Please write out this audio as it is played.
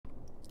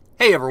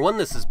Hey everyone,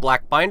 this is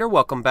Blackbinder.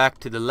 Welcome back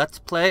to the Let's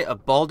Play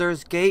of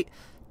Baldurs Gate,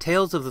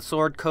 Tales of the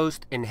Sword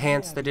Coast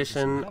Enhanced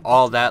Edition,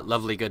 all that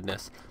lovely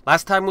goodness.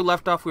 Last time we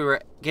left off, we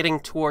were getting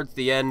towards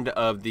the end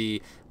of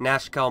the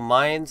Nashkel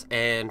Mines,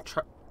 and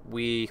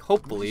we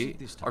hopefully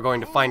are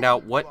going to find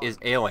out what is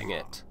ailing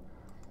it.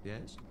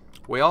 Yes.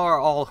 We are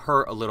all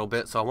hurt a little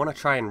bit, so I want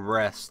to try and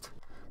rest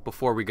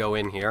before we go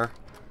in here.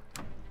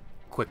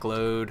 Quick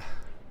load.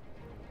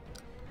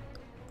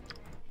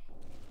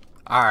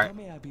 Alright.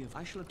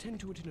 I shall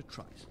attend to it in a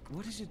trice.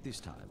 What is it this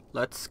time?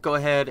 Let's go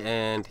ahead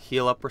and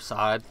heal up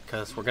Rasad,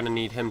 because we're going to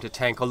need him to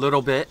tank a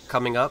little bit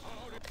coming up.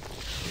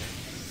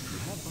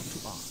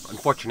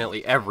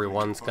 Unfortunately,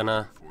 everyone's going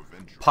to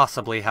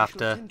possibly have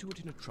to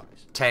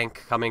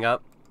tank coming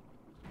up.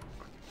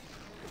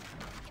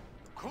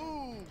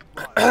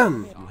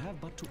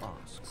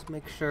 Let's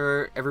make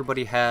sure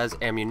everybody has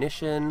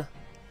ammunition.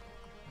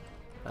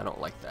 I don't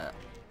like that.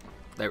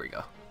 There we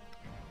go.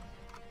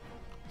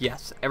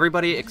 Yes,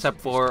 everybody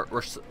except for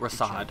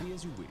Rasad.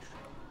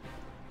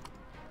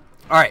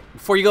 Alright,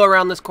 before you go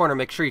around this corner,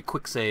 make sure you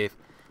quick save,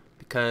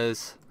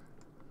 because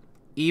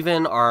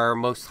even our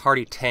most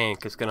hardy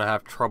tank is going to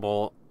have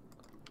trouble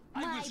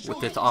with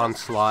this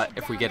onslaught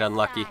if we get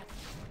unlucky.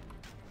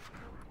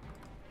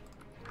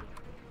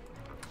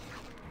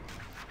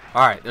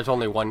 Alright, there's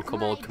only one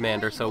Kobold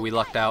commander, so we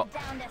lucked out.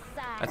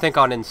 I think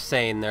on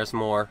Insane there's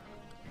more.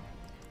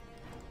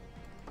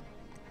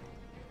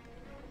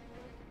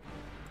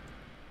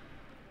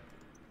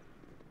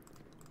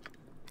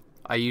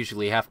 I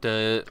usually have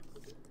to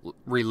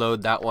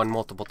reload that one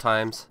multiple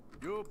times.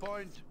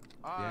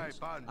 Yes.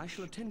 I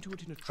shall attend to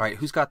it in a trice. Alright,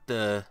 who's got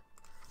the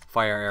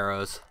fire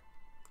arrows?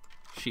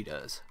 She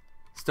does.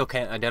 Still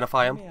can't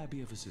identify him. May I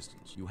be of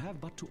assistance? You have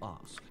but to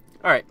ask.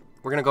 Alright,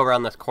 we're gonna go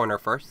around this corner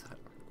first.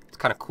 It's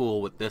kind of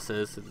cool what this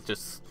is. It's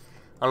just,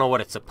 I don't know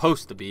what it's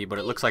supposed to be, but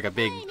it looks like a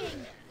big,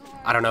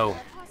 I don't know,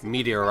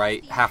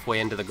 meteorite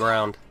halfway into the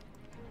ground.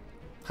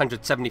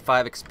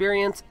 175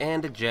 experience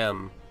and a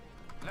gem.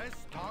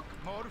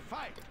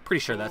 Pretty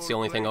sure that's the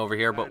only thing over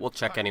here, but we'll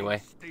check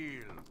anyway.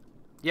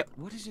 Yep.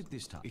 What is it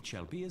this time? It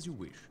shall be as you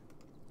wish.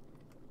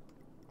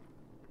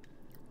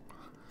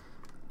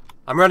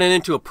 I'm running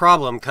into a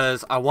problem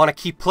because I want to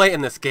keep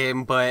playing this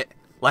game, but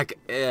like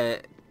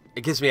it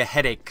gives me a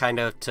headache kind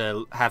of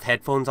to have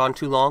headphones on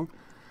too long.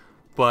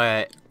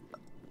 But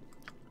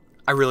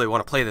I really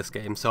want to play this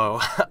game,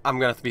 so I'm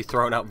gonna have to be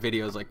throwing out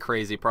videos like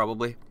crazy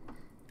probably.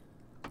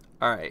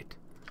 All right,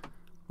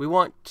 we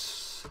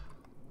want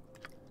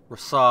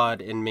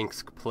Rasad in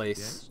Minsk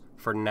place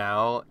for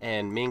now,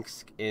 and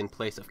Minsk in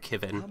place of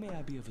Kivin. How may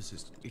I be of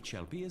assistance? It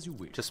shall be as you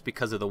wish. Just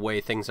because of the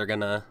way things are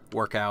gonna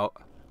work out.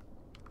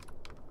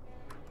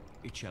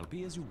 It shall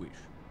be as you wish.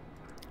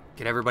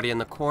 Get everybody in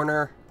the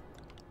corner.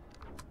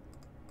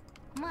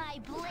 My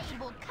blade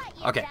will cut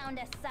you Okay. down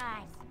to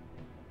size.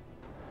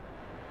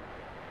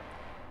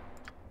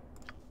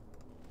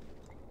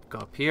 Go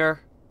up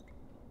here.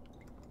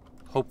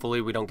 Hopefully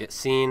we don't get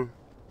seen.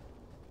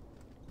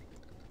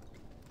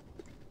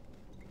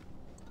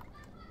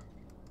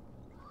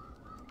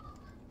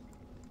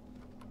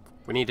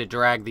 We need to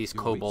drag these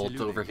kobolds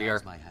over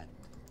here.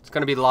 It's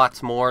going to be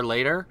lots more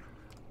later,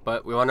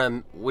 but we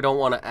don't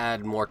want to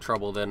add more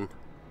trouble than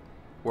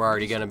we're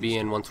already going to be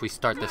in once we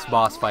start this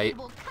boss fight.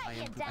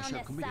 I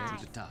shall commit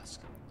to the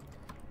task.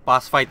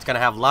 Boss fight's going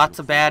to have lots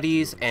of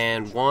baddies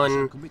and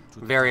one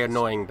very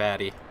annoying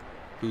baddie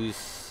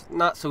who's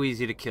not so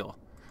easy to kill.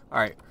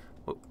 Alright,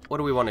 what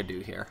do we want to do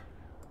here?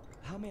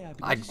 How may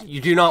I be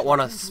You do not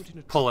want to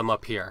pull him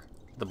up here,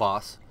 the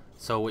boss.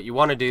 So what you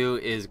want to do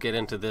is get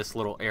into this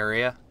little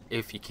area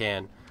if you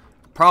can.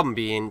 Problem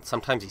being,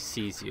 sometimes he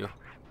sees you.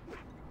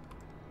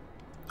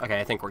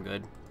 Okay, I think we're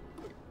good.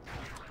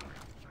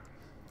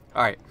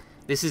 Alright,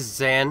 this is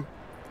Zan.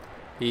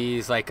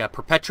 He's like a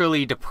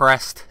perpetually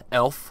depressed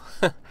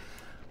elf.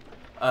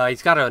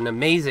 He's got an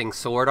amazing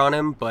sword on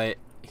him, but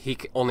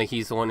only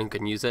he's the one who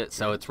can use it,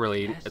 so it's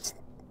really, it's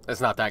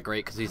not that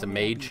great because he's a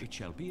mage. It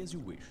shall be as you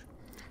wish.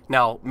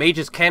 Now,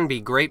 mages can be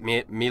great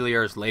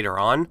meleers later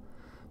on,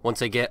 once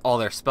they get all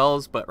their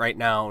spells, but right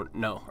now,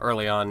 no.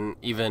 Early on,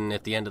 even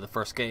at the end of the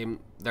first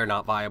game, they're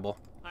not viable.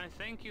 I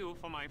thank you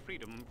for my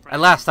freedom, At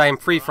last, I am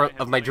free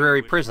of my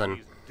dreary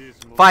prison.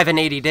 5 and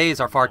 80 days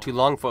are far too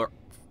long for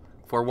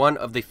one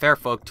of the fair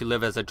folk to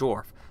live as a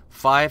dwarf.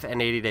 5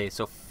 and 80 days,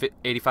 so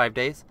 85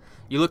 days?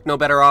 You look no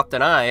better off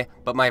than I,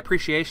 but my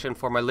appreciation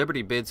for my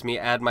liberty bids me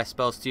add my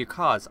spells to your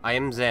cause. I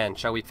am Zan.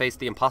 Shall we face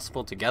the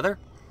impossible together?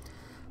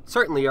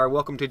 Certainly you are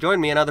welcome to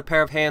join me. Another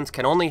pair of hands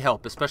can only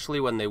help, especially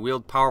when they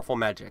wield powerful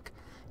magic.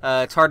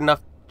 It's hard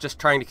enough just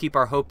trying to keep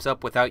our hopes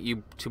up without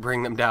you to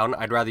bring them down.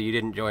 I'd rather you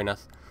didn't join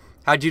us.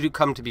 How'd you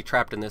come to be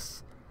trapped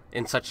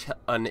in such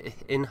an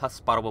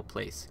inhospitable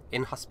place?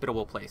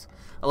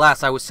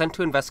 Alas, I was sent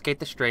to investigate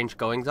the strange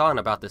goings-on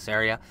about this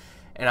area,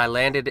 and I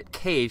landed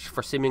caged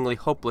for seemingly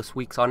hopeless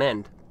weeks on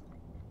end.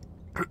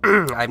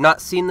 I have not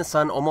seen the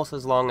sun almost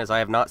as long as I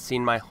have not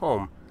seen my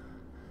home.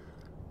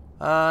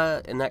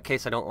 In that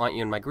case, I don't want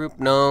you in my group.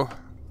 No,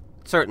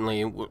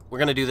 certainly, we're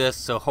going to do this,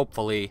 so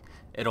hopefully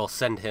it'll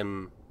send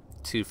him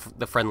to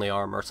the friendly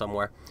armor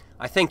somewhere.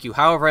 I thank you.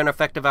 However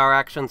ineffective our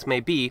actions may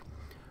be,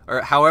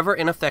 or however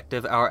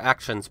ineffective our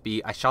actions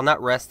be, I shall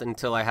not rest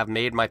until I have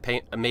made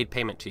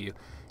payment to you.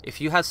 If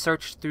you have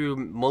searched through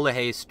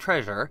Mullahay's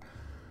treasure,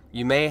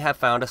 you may have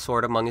found a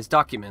sword among his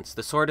documents.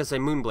 The sword is a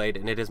moonblade,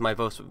 and it is my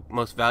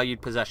most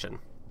valued possession.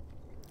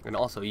 And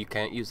also, you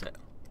can't use it.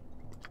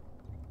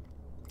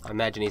 I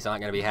imagine he's not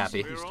going to be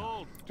happy.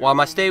 While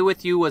my stay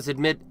with you was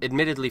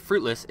admittedly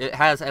fruitless, it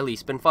has at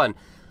least been fun.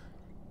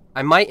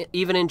 I might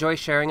even enjoy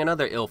sharing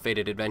another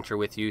ill-fated adventure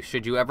with you,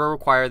 should you ever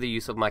require the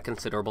use of my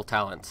considerable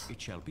talents.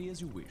 It shall be as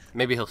you wish.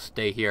 Maybe he'll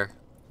stay here.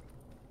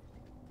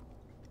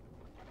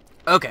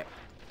 Okay.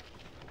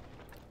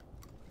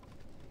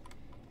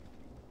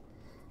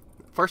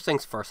 First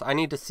things first, I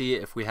need to see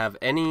if we have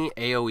any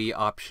AoE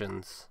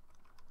options.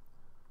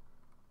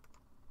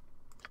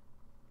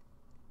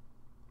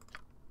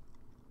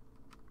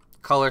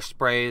 Color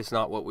spray is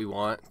not what we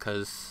want,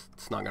 because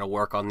it's not going to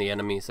work on the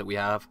enemies that we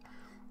have.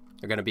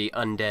 They're going to be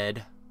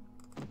undead.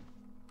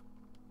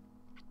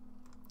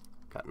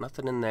 Got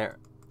nothing in there.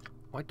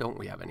 Why don't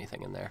we have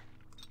anything in there?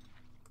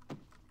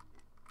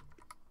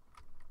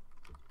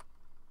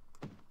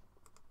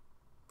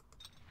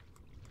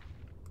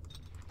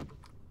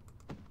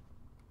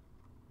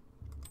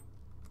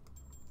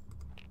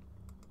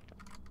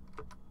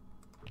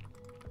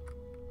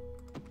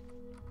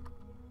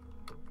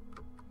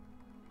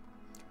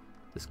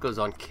 This goes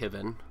on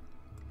Kivin.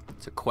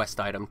 It's a quest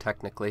item,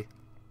 technically.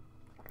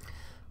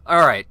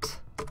 Alright.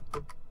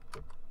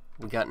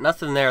 We got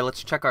nothing there.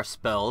 Let's check our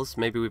spells.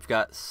 Maybe we've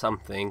got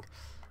something.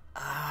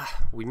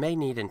 We may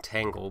need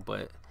Entangle,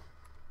 but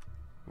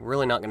we're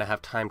really not going to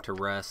have time to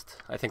rest.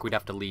 I think we'd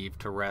have to leave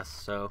to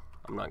rest, so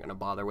I'm not going to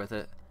bother with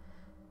it.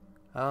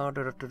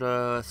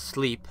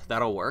 Sleep.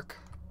 That'll work.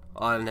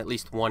 On at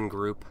least one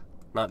group.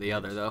 Not the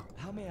other, though.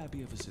 How may I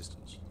be of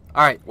assistance?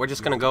 Alright, we're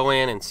just going to go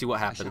in and see what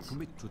I happens. shall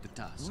commit to the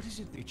task. What is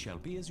it? It shall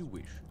be as you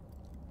wish.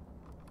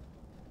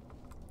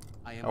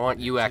 I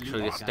want you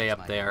actually to stay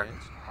up there.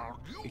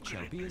 It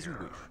shall be as you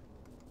wish.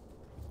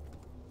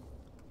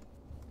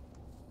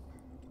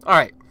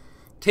 Alright.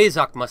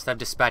 Tazok must have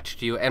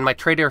dispatched you, and my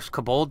traitorous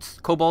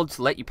kobolds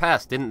let you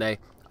pass, didn't they?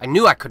 I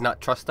knew I could not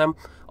trust them.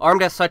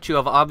 Armed as such, you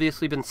have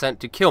obviously been sent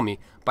to kill me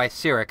by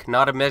Cyric.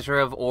 Not a measure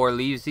of ore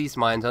leaves these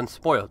mines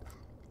unspoiled.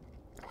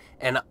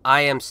 And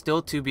I am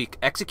still to be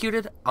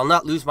executed? I'll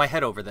not lose my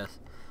head over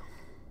this.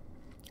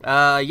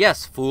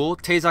 Yes, fool.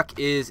 Tazok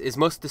is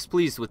most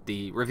displeased with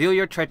thee. Reveal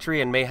your treachery,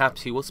 and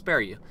mayhaps he will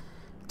spare you.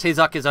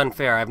 Tazok is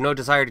unfair. I have no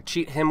desire to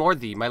cheat him or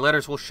thee. My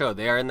letters will show.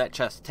 They are in that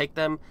chest. Take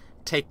them,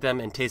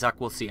 and Tazok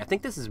will see. I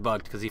think this is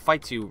bugged, because he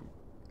fights you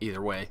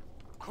either way.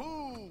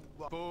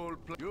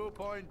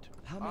 Viewpoint.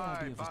 How may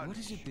I be of what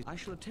is it? I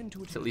shall attend to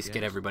it. Let's at least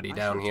get everybody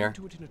down here.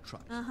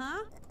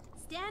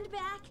 Stand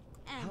back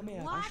and How may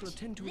I? watch I shall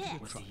attend to it in a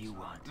this. truck. What do you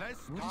want?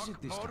 What is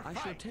it this time? I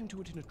shall attend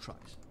to it in a truck.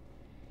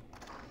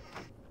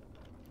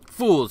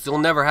 Fools, you'll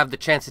never have the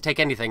chance to take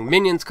anything.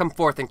 Minions, come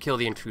forth and kill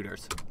the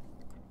intruders.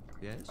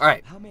 Yes.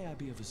 Alright. How may I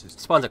be of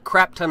assistance? Spawns a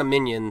crap ton of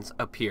minions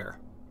up here.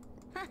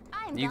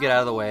 I'm You get out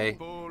of the not- way.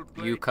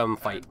 You come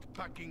fight.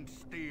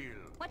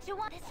 What you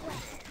want this way?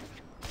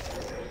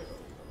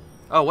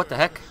 Oh, what the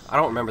heck? I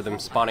don't remember them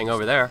spawning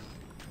over there.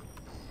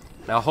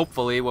 Now,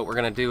 hopefully, what we're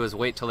going to do is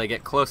wait till they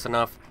get close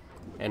enough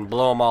and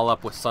blow them all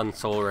up with Sun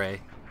Soul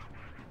Ray.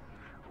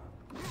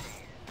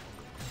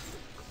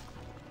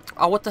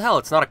 Oh, what the hell?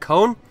 It's not a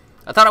cone?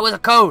 I thought it was a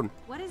cone!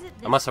 What is it?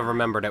 I must have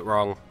remembered it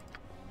wrong.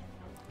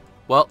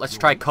 Well, let's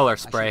try color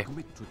spray.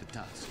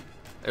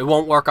 It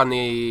won't work on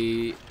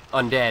the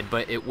undead,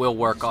 but it will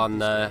work on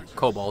the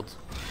kobolds.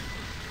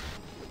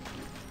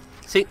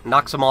 See?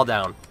 Knocks them all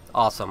down.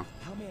 Awesome.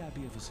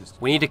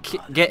 We need to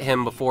get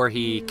him before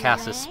he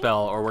casts his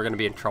spell, or we're going to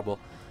be in trouble.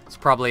 It's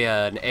probably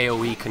an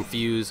AoE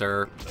confuse,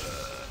 or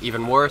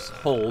even worse,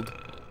 hold.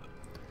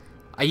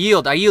 I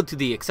yield to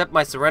thee. Accept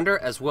my surrender,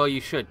 as well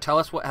you should. Tell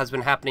us what has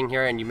been happening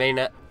here, and you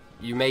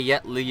may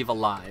yet leave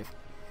alive.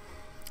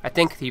 I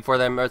thank thee for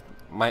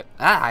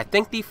I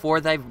thank thee for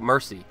thy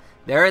mercy.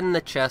 There in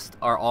the chest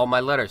are all my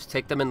letters.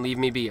 Take them and leave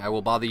me be. I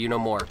will bother you no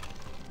more.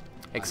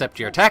 Except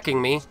you're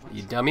attacking me,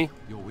 you dummy.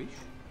 Your wish?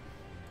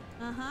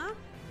 Uh-huh.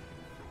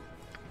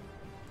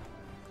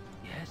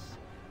 Yes.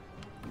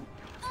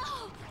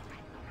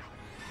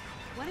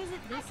 What is it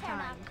this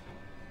time?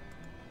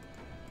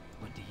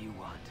 What do you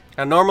want?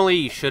 Now, normally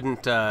you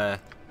shouldn't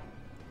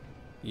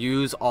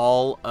use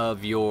all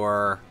of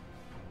your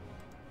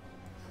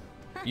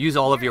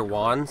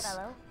wands,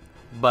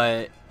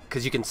 but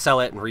because you can sell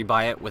it and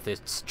rebuy it with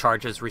its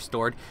charges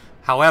restored.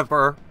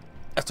 However,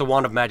 it's a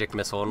wand of magic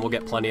missile, and we'll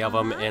get plenty of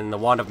them. And the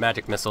wand of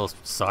magic missile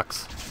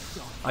sucks.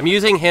 I'm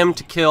using him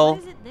to kill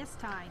What is it this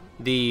time?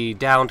 the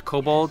downed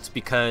kobolds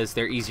because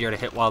they're easier to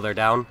hit while they're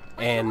down,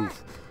 and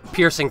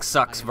piercing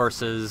sucks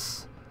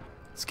versus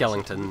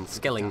skeletons.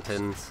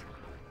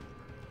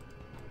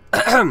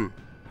 I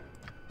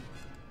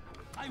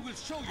will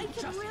show I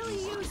could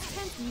really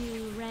use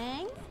you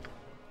rang.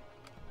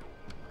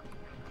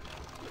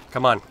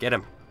 Come on, get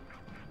him.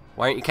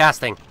 Why aren't you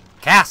casting?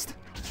 Cast!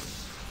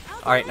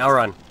 Alright, now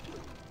run.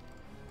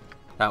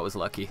 That was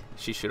lucky.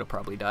 She should have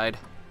probably died.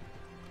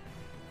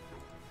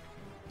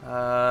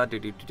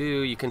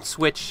 You can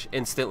switch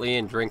instantly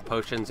and drink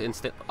potions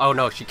instant. Oh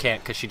no, she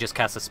can't because she just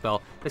cast a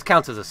spell. This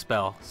counts as a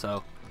spell,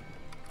 so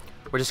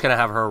we're just gonna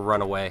have her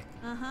run away.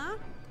 Uh-huh.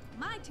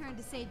 My turn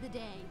to save the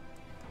day.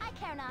 I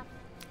care not.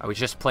 I was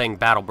just playing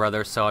Battle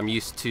Brothers, so I'm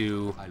used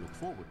to I look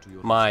forward to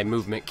your my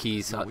movement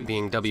keys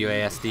being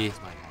WASD.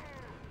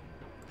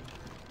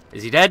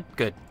 Is he dead?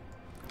 Good.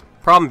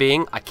 Problem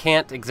being, I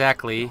can't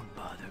exactly.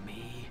 Bother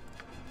me.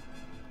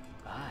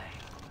 Bye.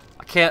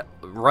 I can't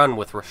run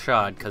with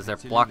Rashad because they're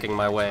blocking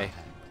my way.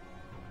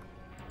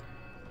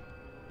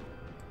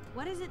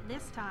 What is it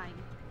this time?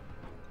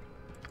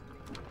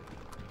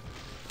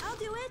 I'll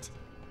do it.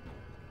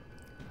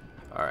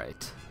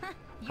 Alright.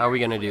 How are we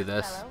gonna do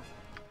this?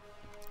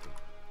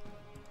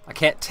 I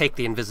can't take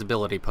the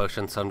invisibility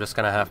potion, so I'm just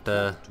gonna have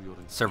to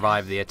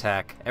survive the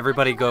attack.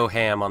 Everybody go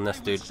ham on this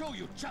dude. show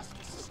you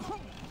justice.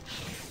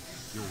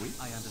 Your way?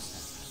 I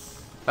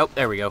understand. Oh,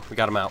 there we go. We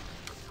got him out.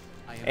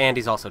 And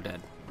he's also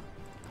dead.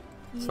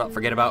 Let's not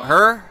forget about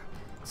her.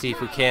 See if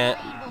we can't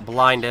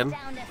blind him.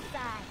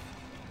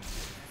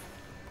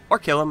 Or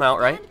kill him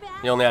outright.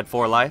 He only had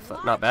 4 life.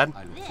 Not bad.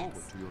 I look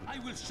forward to your I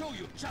will show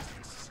you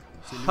justice.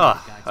 Huh.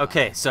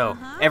 Okay, so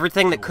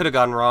everything that could have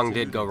gone wrong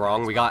did go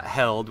wrong. We got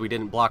held. We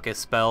didn't block his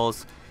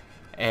spells.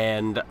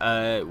 And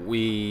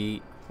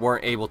we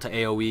weren't able to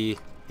AoE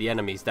the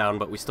enemies down,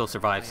 but we still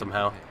survived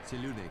somehow.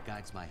 Selune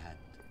guides my hand.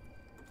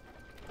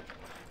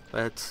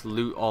 Let's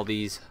loot all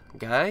these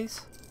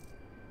guys.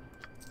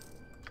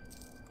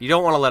 You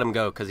don't want to let him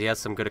go because he has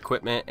some good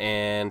equipment,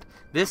 and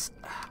this,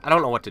 I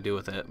don't know what to do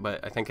with it,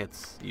 but I think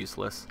it's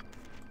useless.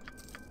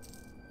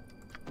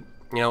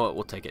 You know what?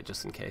 We'll take it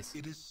just in case.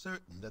 It is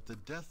certain that the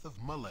death of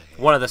Mullahay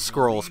One of the will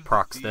scrolls relieve the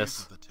procs fears this.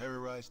 of the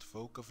terrorized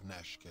folk of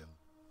Nashkel.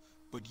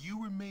 But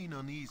you remain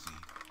uneasy.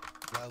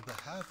 While the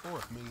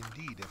half-orc may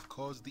indeed have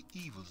caused the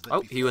evils that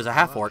Oh, he befell was a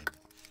half-orc. Mullahay,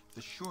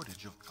 the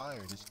shortage of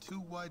iron is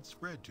too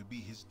widespread to be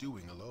his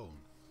doing alone.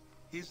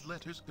 His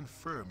letters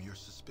confirm your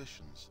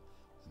suspicions,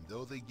 and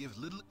though they give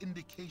little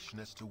indication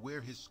as to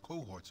where his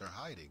cohorts are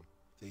hiding,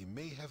 they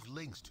may have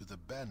links to the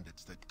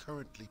bandits that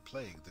currently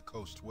plague the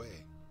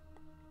coastway.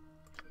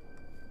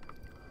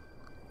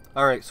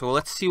 Alright, so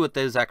let's see what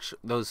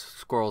those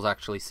scrolls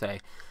actually say.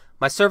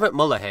 My servant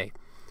Mullahay,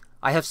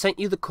 I have sent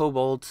you the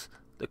kobolds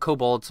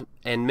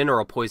and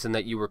mineral poison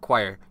that you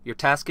require. Your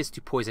task is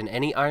to poison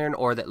any iron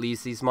ore that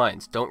leaves these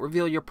mines. Don't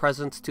reveal your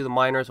presence to the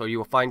miners or you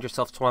will find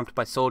yourself swamped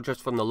by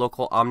soldiers from the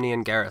local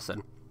Omnian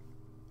garrison.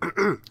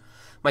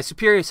 My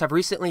superiors have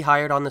recently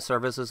hired on the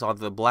services of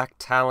the Black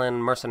Talon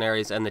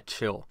mercenaries and the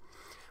Chill.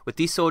 With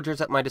these soldiers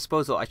at my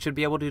disposal, I should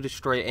be able to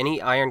destroy any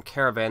iron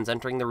caravans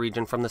entering the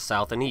region from the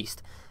south and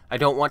east. I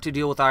don't want to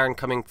deal with iron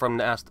coming from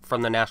the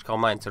Nashkel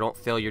Mines, so don't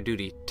fail your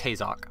duty,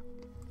 Tazok.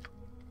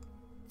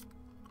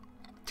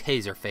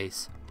 Taser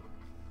face.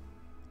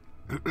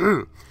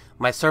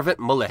 My servant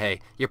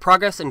Mullahay, your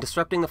progress in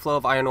disrupting the flow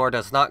of iron ore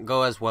does not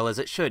go as well as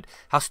it should.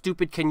 How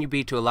stupid can you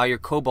be to allow your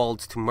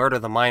kobolds to murder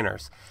the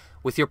miners?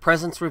 With your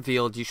presence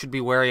revealed, you should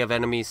be wary of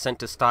enemies sent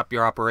to stop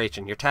your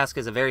operation. Your task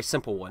is a very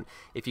simple one.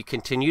 If you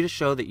continue to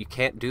show that you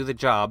can't do the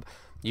job,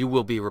 you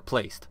will be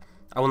replaced.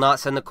 I will not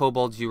send the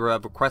kobolds you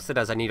have requested,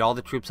 as I need all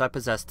the troops I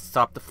possess to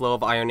stop the flow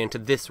of iron into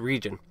this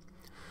region.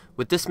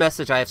 With this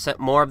message, I have sent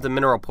more of the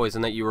mineral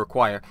poison that you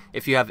require.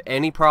 If you have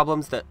any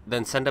problems,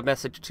 then send a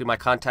message to my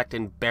contact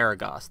in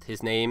Baragost.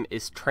 His name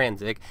is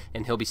Tranzig,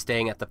 and he'll be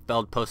staying at the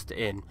Feldpost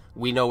Inn.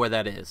 We know where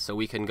that is, so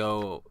we can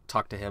go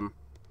talk to him.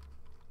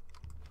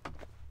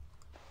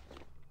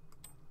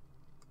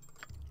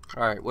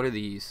 Alright, what are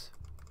these?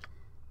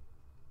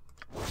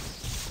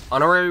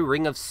 Honorary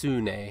Ring of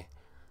Sune.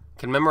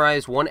 Can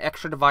memorize 1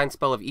 extra divine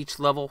spell of each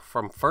level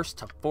from 1st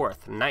to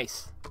 4th.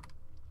 Nice.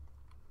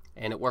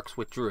 And it works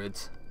with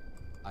druids.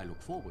 I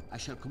look forward. I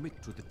shall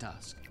commit to the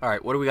task.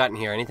 Alright, what do we got in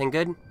here? Anything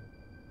good?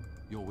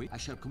 Your way? I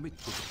shall commit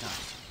to the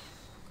task.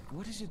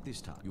 What is it this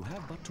time? You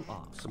have but to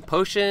ask. Some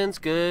potions,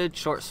 good.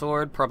 Short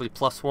sword, probably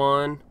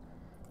 +1.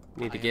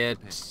 Need to get...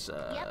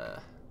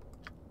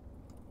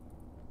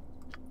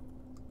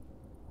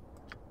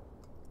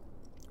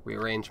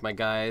 rearrange my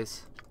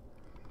guys.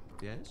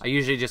 Yes? I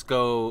usually just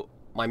go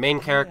my main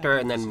character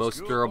and then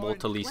most durable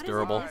to least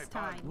durable.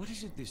 What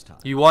is it this time?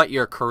 You want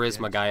your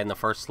charisma guy in the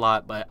first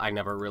slot, but I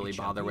never really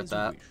bother with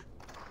that.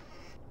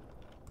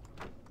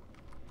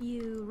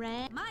 You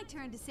ran. My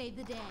turn to save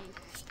the day.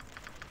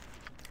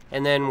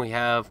 And then we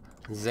have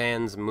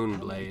Zan's It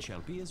Moonblade.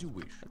 shall be as you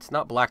wish. It's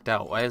not blacked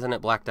out. Why isn't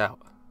it blacked out?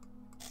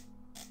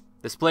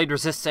 This blade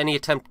resists any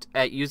attempt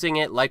at using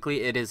it.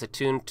 Likely it is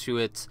attuned to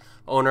its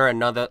owner and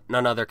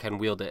none other can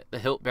wield it. The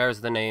hilt bears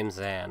the name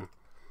Zan.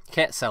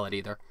 Can't sell it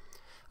either.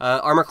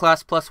 Armor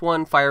class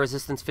 +1, fire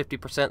resistance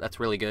 50%. That's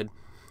really good.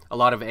 A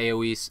lot of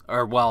AoEs,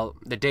 or well,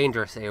 the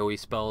dangerous AoE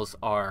spells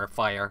are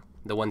fire.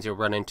 The ones you'll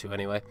run into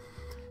anyway.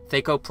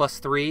 Thaco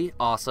 +3,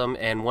 awesome,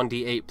 and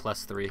 1d8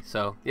 +3.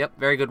 So, yep,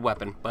 very good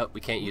weapon, but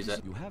we can't use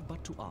it. You have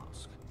but to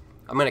ask.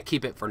 I'm going to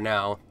keep it for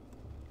now.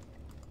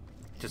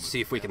 Just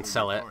see if we can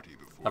sell it.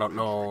 I don't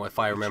know if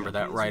I remember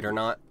that right or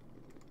not.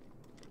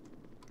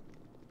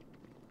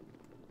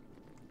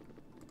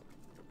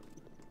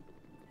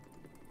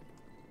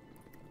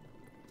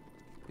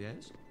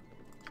 Yes?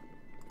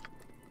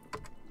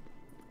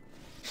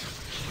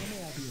 How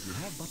may I be? You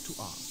have but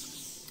to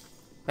ask.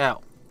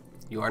 Now,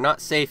 you are not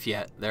safe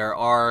yet. There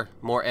are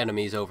more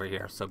enemies over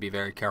here, so be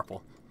very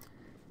careful.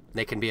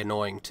 They can be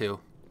annoying too.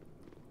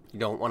 You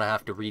don't want to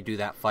have to redo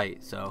that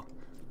fight, so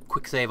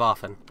quick save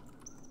often.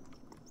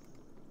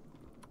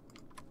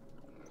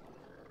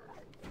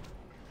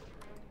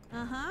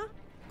 Uh-huh.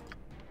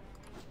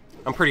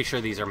 I'm pretty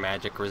sure these are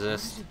magic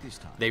resist.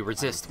 They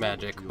resist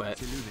magic, but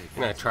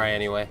I'm gonna try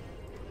anyway.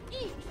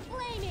 Eat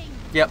flaming.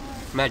 Yep,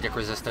 magic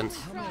resistance.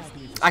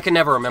 I can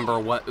never remember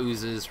what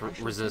oozes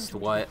resist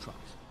what.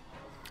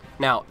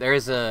 Now, there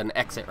is an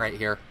exit right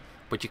here,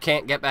 but you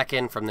can't get back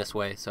in from this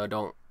way, so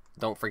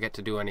don't forget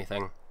to do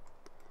anything.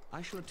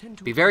 I shall attend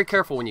to Be very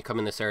careful when you come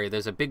in this area.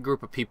 There's a big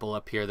group of people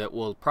up here that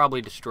will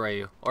probably destroy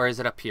you. Or is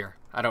it up here?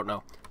 I don't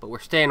know. But we're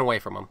staying away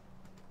from them.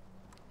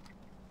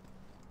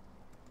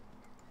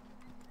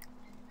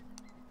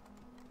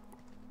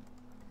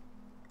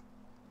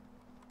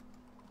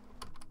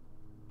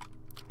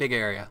 Big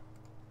area.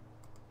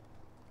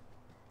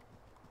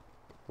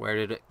 Where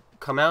did it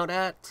come out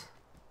at?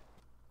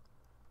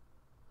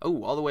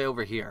 Oh, all the way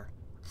over here.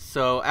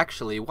 So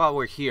actually, while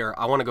we're here,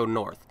 I want to go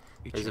north.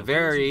 There's a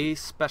very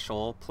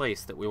special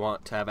place that we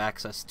want to have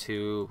access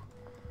to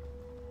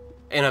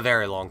in a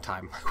very long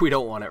time. We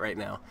don't want it right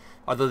now.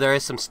 Although there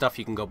is some stuff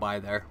you can go buy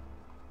there.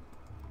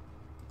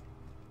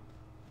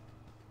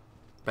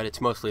 But it's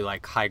mostly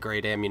like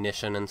high-grade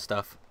ammunition and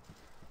stuff.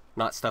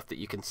 Not stuff that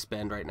you can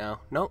spend right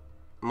now. Nope.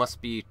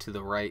 Must be to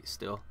the right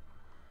still.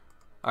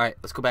 Alright,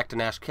 let's go back to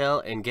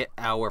Nashkel and get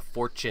our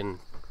fortune.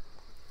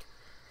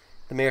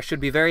 The mayor should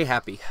be very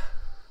happy.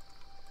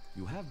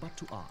 You have but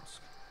to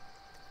ask.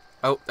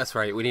 Oh, that's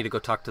right. We need to go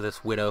talk to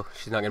this widow.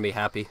 She's not going to be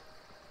happy.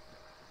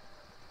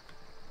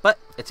 But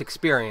it's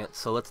experience,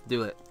 so let's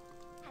do it.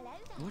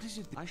 What is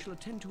it? I shall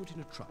attend to it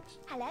in a trice.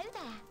 Hello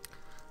there.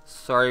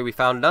 Sorry, we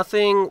found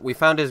nothing. We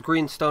found his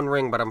green stone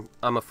ring, but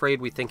I'm afraid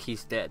we think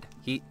he's dead.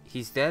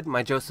 He's dead?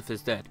 My Joseph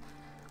is dead.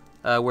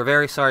 We're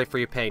very sorry for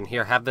your pain.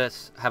 Here, have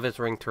this. Have his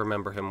ring to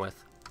remember him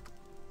with.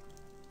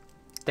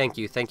 Thank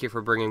you. Thank you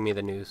for bringing me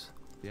the news.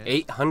 Yes.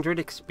 800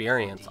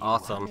 experience.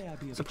 Awesome.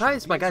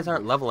 Surprised my guys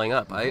aren't leveling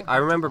up. I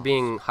remember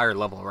being higher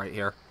level right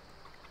here.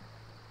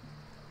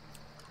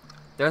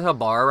 There's a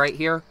bar right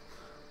here,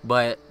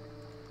 but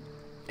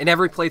in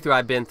every playthrough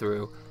I've been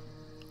through,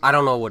 I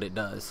don't know what it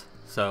does.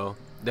 So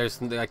there's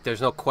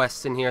no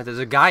quests in here. There's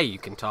a guy you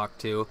can talk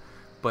to,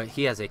 but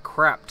he has a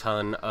crap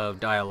ton of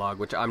dialogue,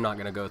 which I'm not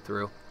gonna go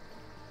through.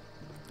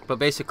 But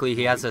basically,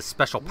 he has a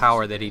special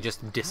power that he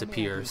just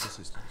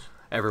disappears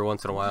every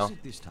once in a while.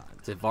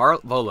 Is it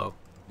Volo?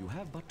 You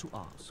have but to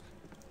ask.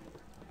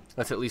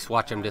 Let's at least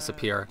watch him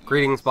disappear.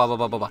 Greetings, blah blah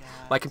blah blah blah.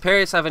 My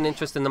companions have an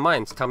interest in the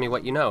mines. Tell me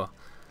what you know.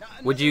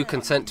 Would you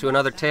consent to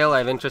another tale? I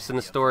have interest in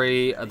the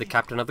story of the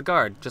captain of the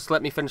guard. Just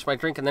let me finish my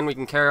drink and then we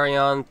can carry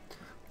on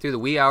through the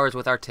wee hours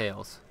with our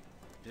tales.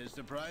 'Tis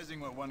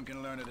surprising what one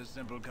can learn at a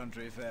simple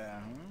country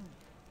fair, hmm?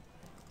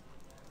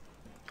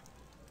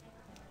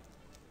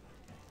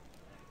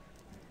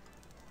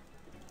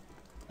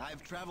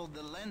 I've traveled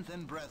the length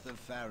and breadth of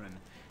Farron.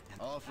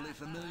 Awfully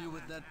familiar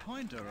with that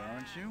pointer,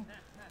 aren't you?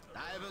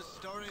 I've a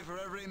story for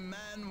every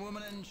man,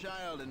 woman, and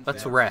child in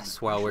Let's Farron.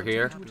 rest while we're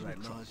here.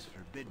 Copyright laws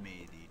forbid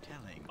me the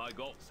telling. I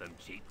got some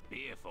cheap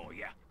beer for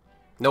you.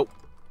 Nope.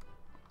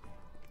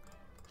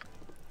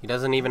 He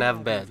doesn't even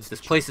have beds.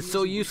 This place is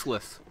so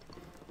useless.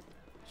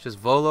 It's just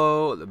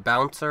Volo, the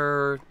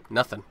bouncer,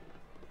 nothing.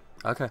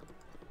 Okay.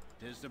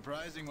 'Tis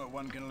surprising what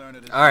one can learn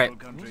at a All right.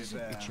 simple country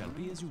fair. It shall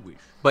be as you wish.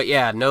 But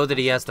yeah, know that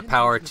he has the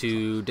power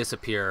to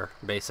disappear,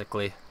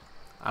 basically.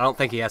 I don't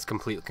think he has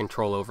complete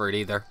control over it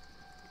either.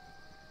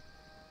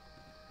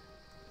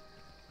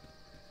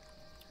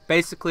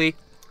 Basically,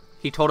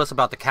 he told us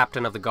about the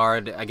captain of the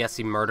guard. I guess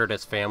he murdered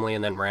his family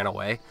and then ran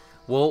away.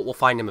 We'll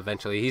find him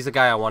eventually. He's the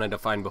guy I wanted to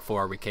find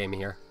before we came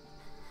here.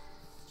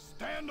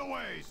 Stand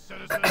away,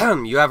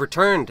 citizen! You have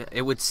returned.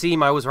 It would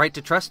seem I was right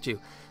to trust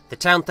you. The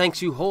town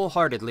thanks you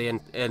wholeheartedly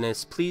and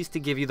is pleased to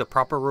give you the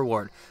proper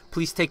reward.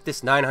 Please take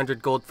this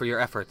 900 gold for your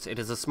efforts. It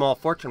is a small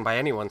fortune by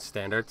anyone's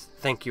standards.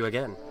 Thank you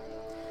again.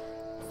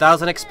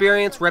 1,000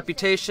 experience,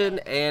 reputation,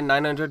 and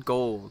 900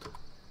 gold.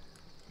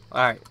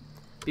 Alright.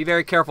 Be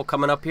very careful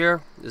coming up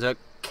here. It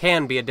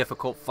can be a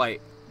difficult fight.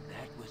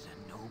 That was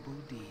a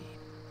noble deed.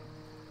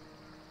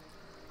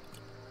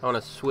 I want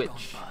to Don't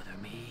switch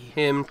bother me.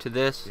 him to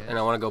this, and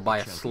I want to go buy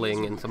a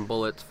sling and some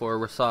bullets for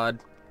Rasad.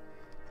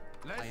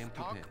 I am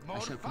prepared. I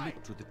shall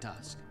commit to the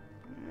task.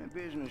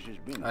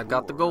 I've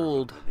got the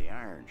gold.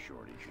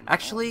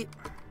 Actually,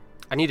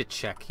 I need to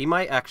check. He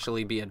might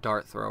actually be a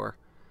dart thrower.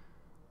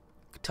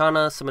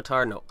 Katana,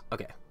 scimitar, no.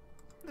 Okay.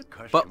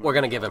 But we're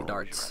going to give him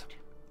darts.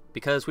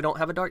 Because we don't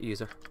have a dart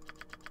user.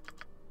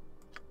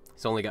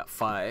 He's only got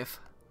 5.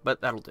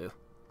 But that'll do.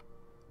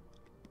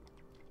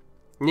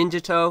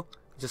 Ninja Toe,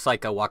 just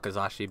like a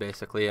Wakizashi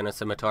basically, and a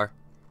scimitar.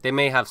 They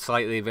may have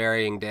slightly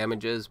varying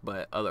damages,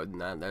 but other than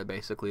that, they're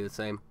basically the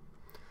same.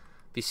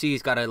 If you see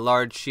he's got a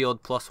large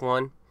shield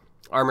 +1,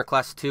 Armor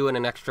class 2 and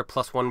an extra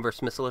 +1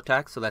 versus missile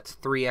attacks, so that's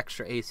 3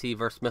 extra AC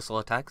versus missile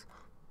attacks.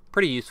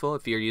 Pretty useful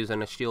if you're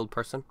using a shield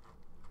person.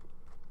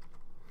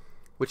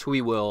 Which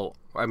we will,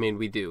 I mean,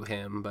 we do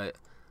him, but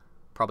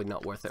probably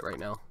not worth it right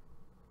now.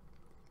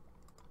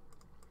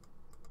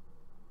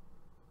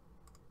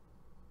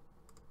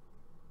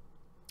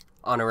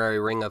 Honorary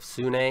Ring of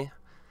Sune,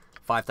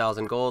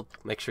 5,000 gold.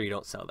 Make sure you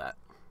don't sell that.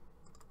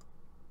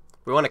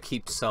 We want to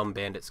keep some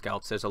bandit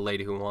scalps. There's a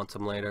lady who wants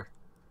them later.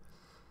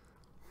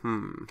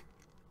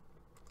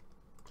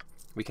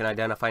 We can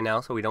identify now,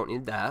 so we don't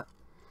need that.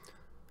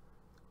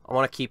 I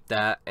want to keep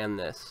that and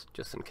this,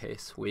 just in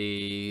case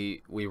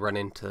we run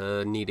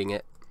into needing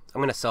it. I'm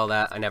going to sell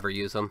that. I never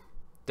use them.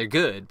 They're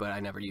good, but I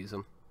never use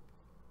them.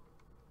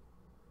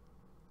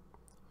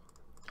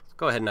 Let's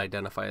go ahead and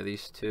identify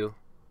these two.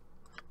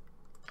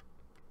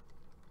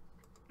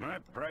 My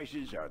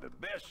prices are the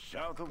best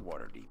south of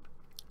Waterdeep.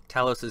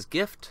 Talos's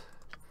Gift.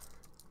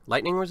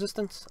 Lightning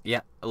resistance?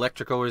 Yeah,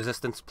 electrical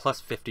resistance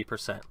plus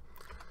 50%.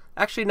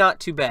 Actually, not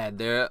too bad.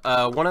 There,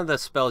 one of the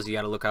spells you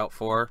got to look out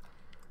for,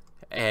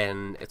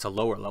 and it's a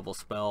lower level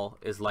spell,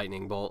 is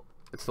Lightning Bolt.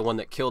 It's the one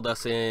that killed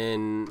us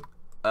in,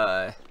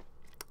 what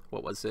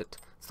was it?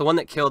 It's the one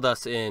that killed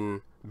us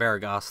in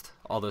Baragast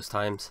all those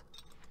times.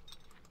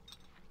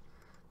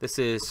 This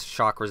is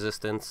shock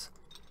resistance.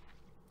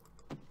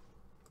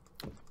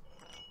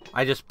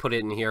 I just put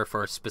it in here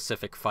for a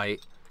specific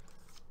fight.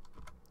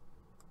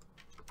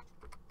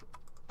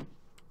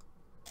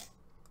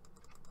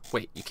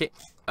 Wait, you can't...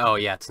 Oh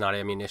yeah, it's not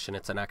ammunition,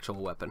 it's an actual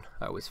weapon.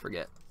 I always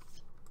forget.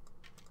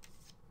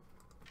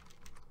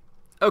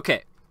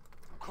 Okay.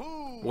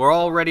 We're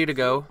all ready to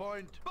go.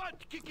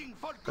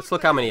 Let's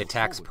look how many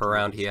attacks per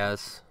round he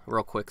has,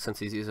 real quick, since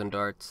he's using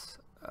darts.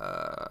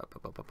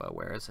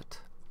 Where is it?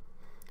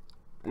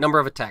 Number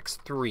of attacks,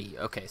 3.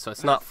 Okay, so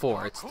it's not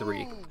 4, it's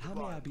 3. How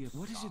may I be of...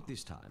 What is it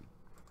this time?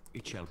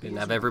 It shall be. Didn't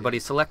have everybody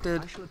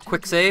selected.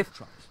 Quick save.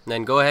 And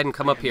then go ahead and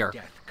come up here.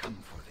 Death come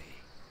for thee.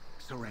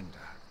 Surrender,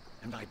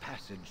 and thy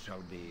passage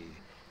shall be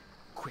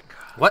quicker.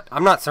 What?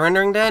 I'm not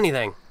surrendering to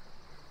anything.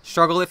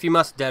 Struggle if you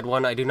must, dead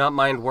one. I do not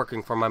mind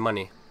working for my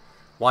money.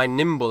 Why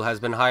Nimble has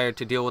been hired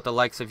to deal with the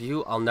likes of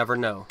you, I'll never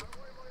know.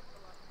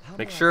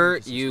 Make sure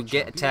you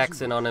get attacks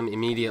in on him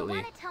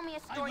immediately.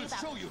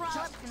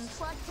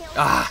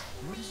 Ah!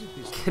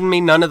 Kidding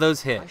me? None of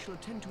those hit.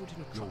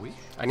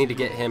 I need to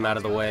get him out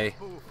of the way.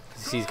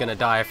 He's gonna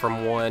die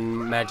from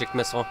one magic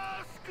missile.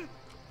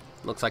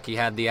 Looks like he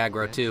had the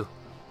aggro too.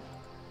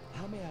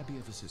 How may I be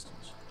of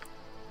assistance?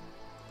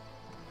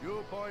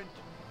 You point,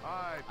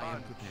 I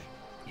am prepared.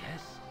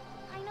 Yes?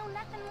 I know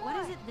nothing more.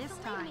 What is it this so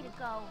leave time? me to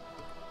go.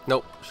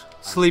 Nope.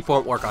 Sleep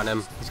won't work on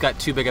him. He's got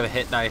too big of a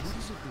hit dice. What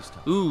is it this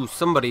time? Ooh,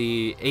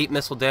 somebody 8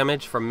 missile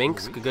damage from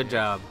Minx. Good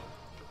job.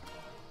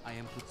 I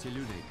am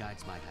Putzelune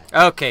guides my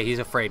hand. Okay, he's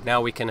afraid.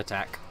 Now we can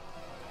attack.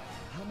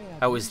 How may I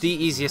That be was of the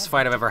assistance? easiest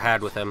fight I've ever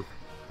had with him.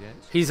 Yes?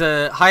 He's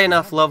a high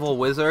enough level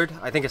wizard,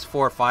 I think it's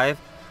 4 or 5,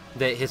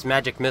 that his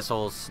magic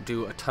missiles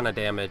do a ton of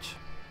damage.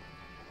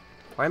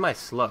 Why am I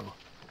slow?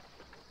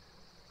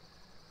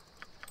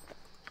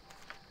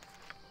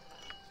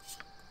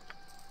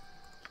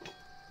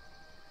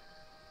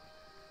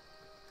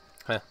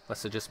 Huh,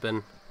 must have just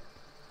been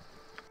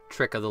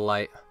trick of the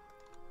light.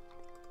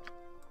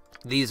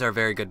 These are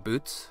very good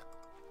boots.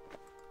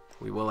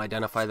 We will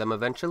identify them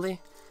eventually.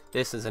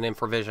 This is an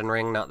infravision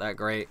ring, not that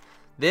great.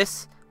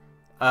 This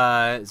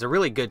is a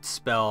really good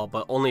spell,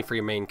 but only for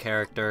your main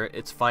character.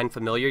 It's Find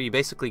Familiar. You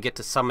basically get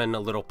to summon a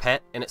little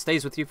pet, and it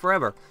stays with you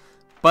forever.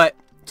 But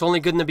it's only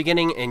good in the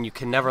beginning, and you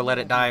can never let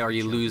it die, or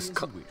you lose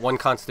 1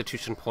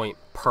 constitution point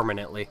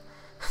permanently.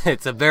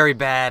 It's a very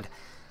bad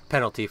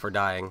penalty for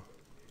dying.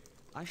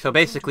 So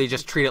basically,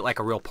 just treat it like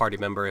a real party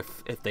member.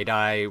 If they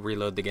die,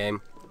 reload the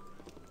game.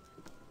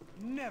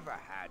 never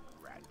had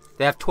rats.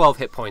 They have 12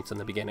 hit points in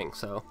the beginning,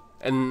 so...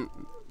 And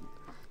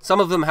some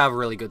of them have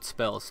really good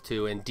spells,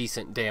 too, and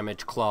decent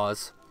damage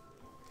claws.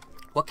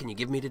 What can you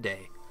give me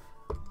today?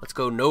 Let's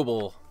go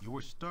Noble. You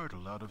were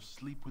startled out of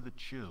sleep with a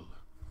chill,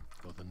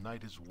 though the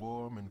night is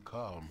warm and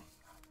calm.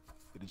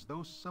 It is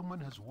though someone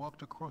has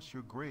walked across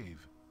your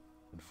grave,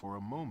 and for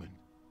a moment,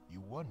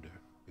 you wonder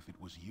if it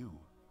was you.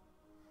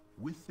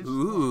 With this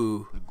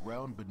Ooh. thought, the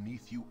ground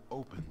beneath you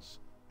opens,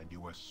 and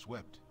you are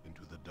swept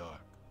into the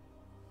dark.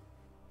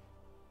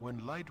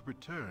 When light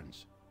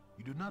returns,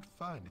 you do not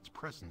find its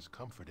presence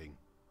comforting.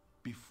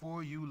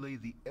 Before you lay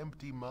the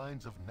empty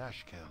mines of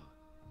Nashkel,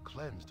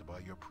 cleansed by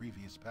your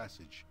previous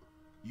passage.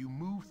 You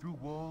move through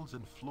walls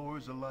and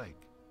floors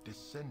alike,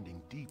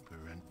 descending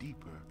deeper and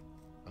deeper,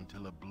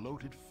 until a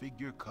bloated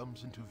figure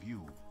comes into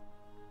view.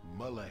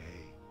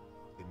 Mullahay,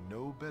 in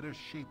no better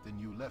shape than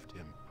you left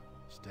him,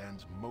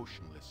 stands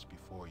motionless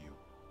before you.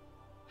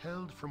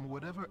 Held from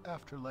whatever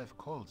afterlife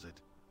calls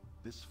it,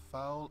 this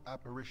foul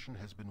apparition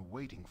has been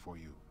waiting for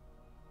you.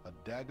 A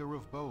dagger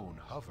of bone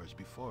hovers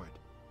before it,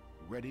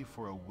 ready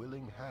for a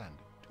willing hand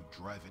to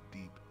drive it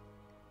deep.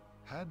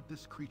 Had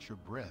this creature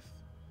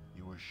breath,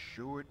 you are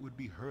sure it would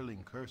be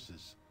hurling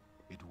curses.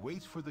 It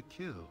waits for the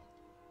kill,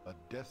 a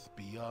death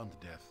beyond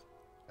death,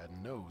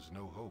 and knows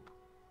no hope.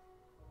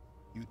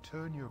 You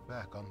turn your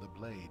back on the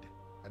blade,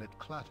 and it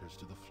clatters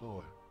to the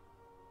floor.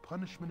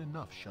 Punishment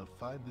enough shall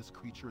find this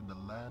creature in the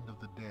land of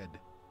the dead.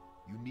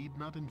 You need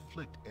not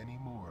inflict any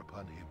more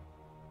upon him.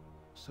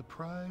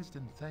 Surprised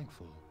and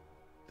thankful,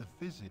 the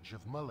visage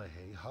of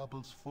Mullahay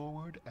hobbles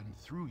forward and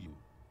through you,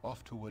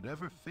 off to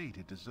whatever fate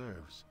it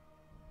deserves.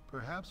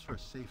 Perhaps for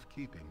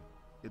safekeeping,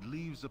 it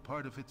leaves a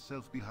part of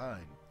itself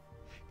behind.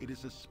 It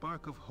is a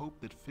spark of hope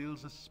that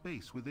fills a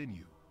space within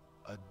you.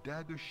 A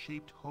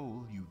dagger-shaped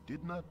hole you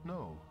did not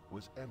know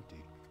was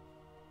empty.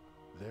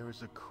 There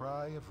is a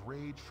cry of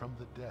rage from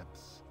the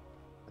depths,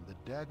 and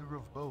the dagger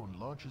of bone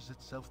launches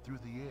itself through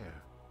the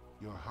air.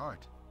 Your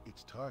heart,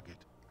 its target.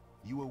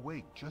 You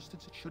awake just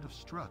as it should have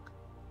struck,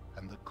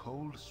 and the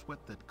cold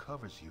sweat that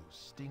covers you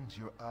stings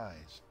your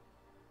eyes.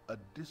 A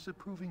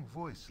disapproving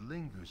voice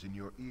lingers in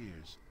your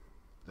ears,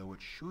 though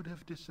it should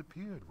have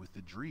disappeared with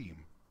the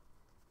dream.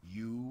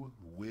 You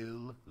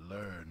will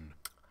learn.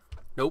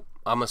 Nope,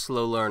 I'm a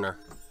slow learner.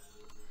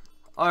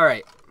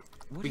 Alright,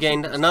 we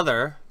gained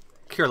another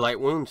Cure Light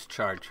Wounds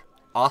charge.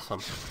 Awesome.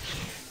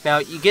 Now,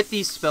 you get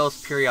these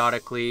spells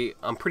periodically.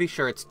 I'm pretty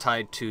sure it's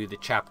tied to the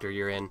chapter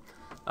you're in.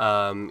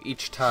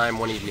 Each time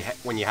when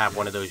you have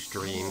one of those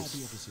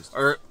dreams.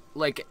 Or,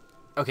 like,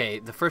 okay,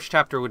 the first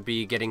chapter would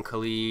be getting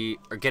Kali,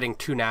 or getting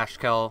to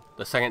Nashkel.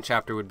 The second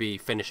chapter would be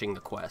finishing the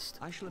quest.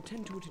 I shall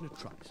attend to it in a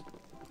trice.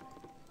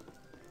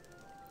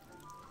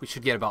 We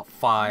should get about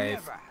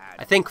 5,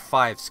 I think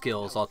 5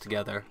 skills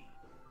altogether.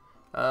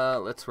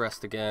 Let's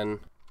rest again,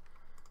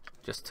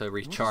 just to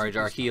recharge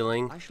our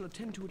healing. I shall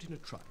attend to it in a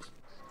trice.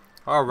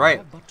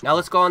 Alright, now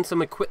let's go on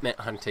some equipment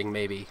hunting,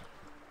 maybe.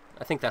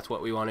 I think that's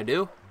what we want to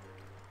do.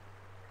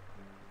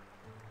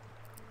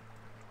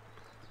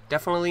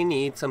 Definitely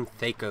need some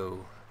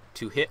Thaco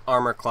to hit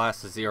armor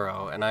class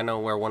 0, and I know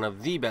where one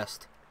of the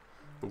best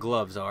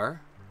gloves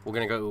are. We're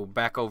going to go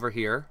back over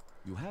here.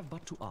 You have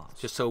but to ask.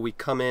 Just so we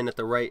come in at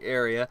the right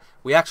area.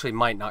 We actually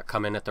might not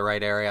come in at the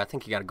right area. I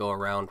think you got to go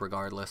around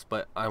regardless,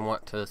 but I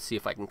want to see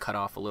if I can cut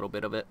off a little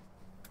bit of it.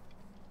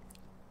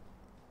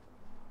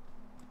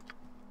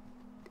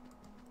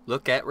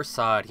 Look at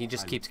Rasad. He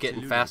just keeps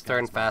getting faster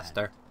and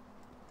faster.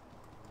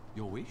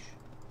 Your wish?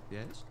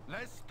 Yes?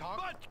 Let's talk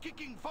butt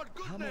kicking for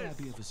goodness. How may I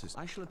be of assistance?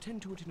 I shall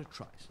attend to it in a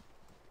trice.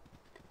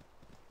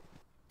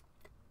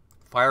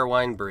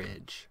 Firewine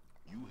Bridge.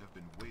 You have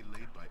been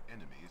waylaid by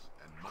enemies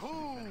and must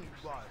defend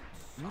yourself.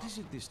 What is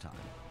it this time?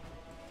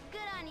 Good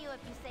on you if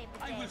you save the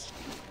day.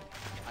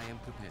 I am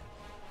prepared.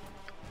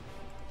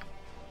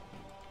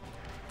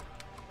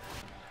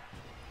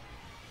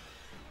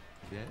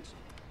 Yes?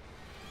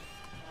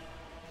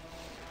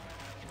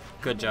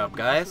 Good job,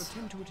 guys.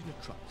 Attend to it in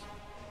a trice.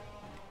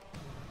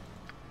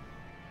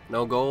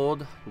 No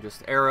gold,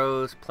 just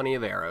arrows, plenty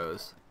of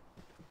arrows.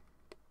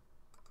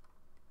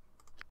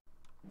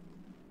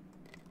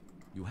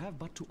 You have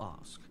but to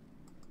ask.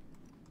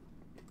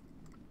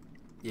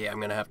 Yeah,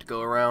 I'm gonna have to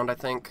go around, I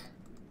think.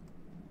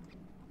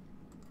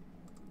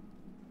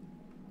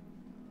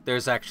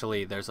 There's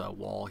a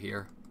wall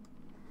here.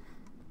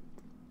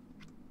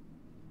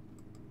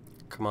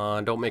 Come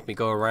on, don't make me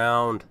go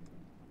around.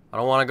 I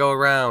don't want to go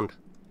around.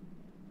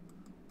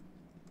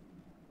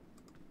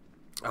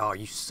 Oh,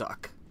 you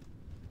suck.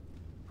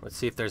 Let's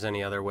see if there's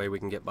any other way we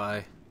can get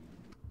by.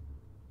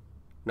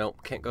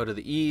 Nope, can't go to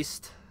the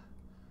east.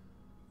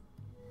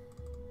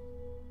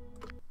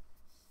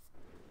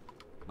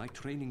 My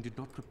training did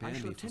not prepare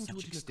me for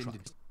such extended...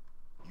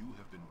 You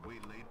have been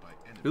waylaid by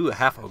enemies. Ooh, a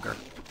half ogre.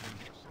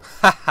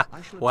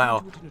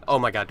 Wow. Oh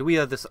my god, do we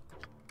have this...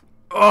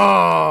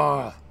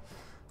 Oh!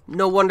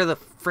 No wonder the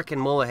frickin'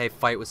 Mullahay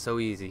fight was so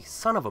easy.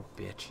 Son of a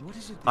bitch.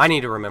 I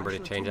need to remember to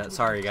change that.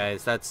 Sorry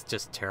guys, that's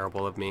just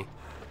terrible of me.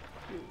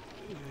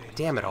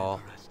 Damn it all.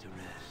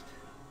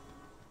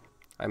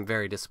 I'm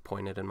very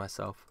disappointed in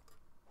myself.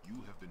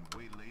 You have been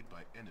waylaid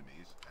by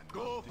enemies and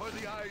Go for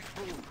the eyes,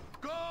 fool.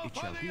 Go It for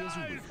shall the be as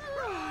you eyes. wish.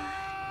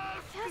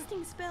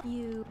 Casting spell.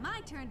 My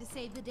turn to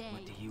save the day.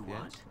 You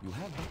want? You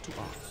have but to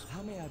ask.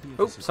 How may I be of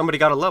Oh, assistance? somebody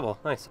got a level.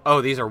 Nice.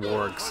 Oh, these are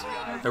wargs.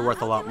 They're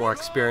worth a lot more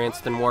experience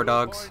than war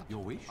dogs.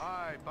 Your wish?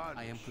 Aye, bunch.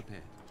 I am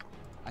prepared.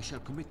 I shall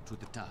commit to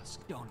the task.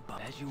 Don't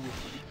bump as you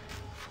wish.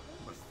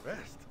 What's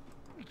best?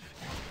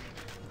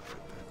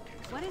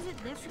 What is it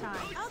this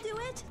time? I'll do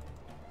it.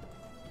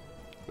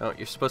 No,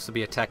 you're supposed to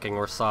be attacking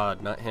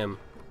Rasad, not him.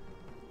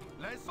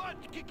 Let's butt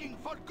kicking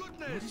for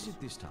goodness. What is it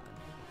this time?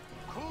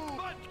 Cool.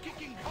 Butt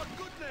kicking for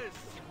goodness.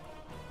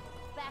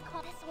 Back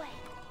home this way.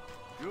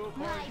 You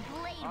My point.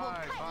 blade will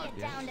Aye, cut bunch.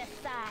 you down to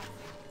size.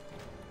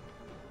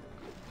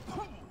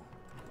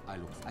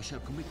 I shall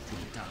commit to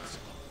the task.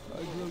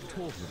 I grow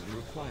torpid and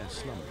require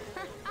slumber.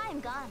 I'm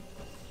gone.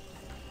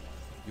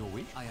 Your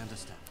wish? I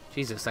understand.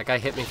 Jesus, that guy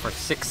hit me for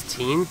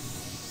 16?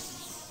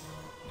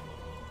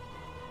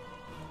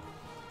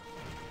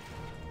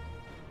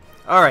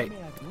 Alright,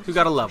 who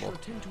got a level?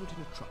 Attend to it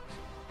in a trice.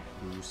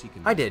 Will you seek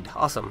I did,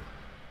 awesome.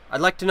 I'd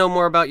like to know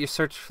more about your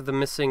search for the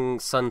missing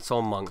Sun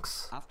Soul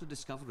monks. After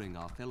discovering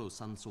our fellow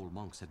Sun Soul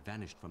monks had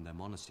vanished from their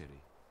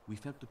monastery, we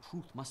felt the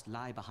truth must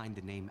lie behind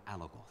the name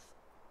Alagoth.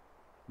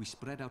 We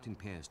spread out in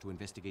pairs to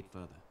investigate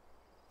further.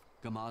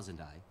 Gamaz and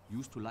I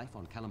used to life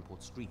on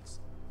Kalamport streets,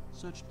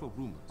 searched for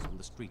rumors on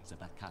the streets of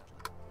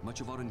Atkatla.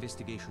 Much of our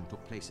investigation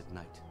took place at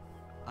night,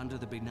 under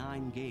the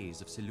benign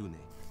gaze of Selûne.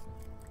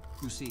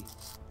 You see,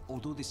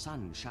 although the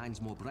sun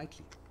shines more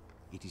brightly,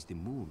 it is the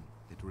moon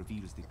that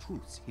reveals the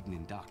truths hidden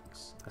in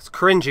darkness. That's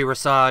cringy,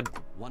 Rasad.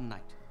 One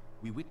night,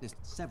 we witnessed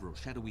several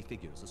shadowy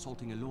figures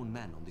assaulting a lone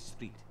man on the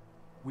street.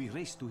 We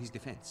raced to his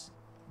defense.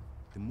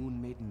 The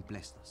Moon Maiden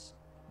blessed us,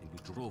 and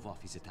we drove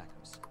off his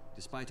attackers.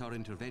 Despite our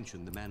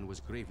intervention, the man was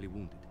gravely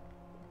wounded.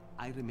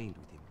 I remained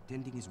with him,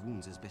 tending his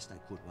wounds as best I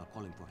could while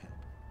calling for help.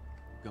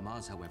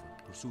 Gamaz, however,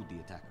 pursued the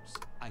attackers.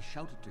 I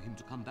shouted to him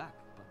to come back,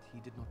 but he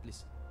did not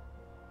listen.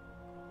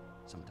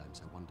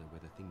 Sometimes I wonder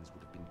whether things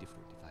would have been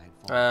different if I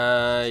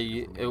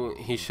had fallen.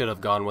 He should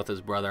have gone with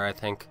his brother, I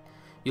think.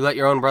 You let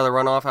your own brother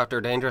run off after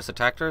dangerous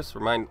attackers?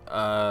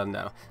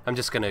 No. I'm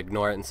just gonna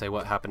ignore it and say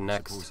what happened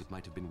next. I suppose it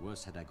might have been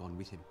worse had I gone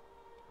with him.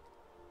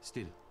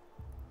 Still,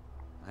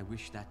 I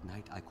wish that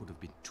night I could have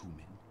been two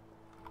men.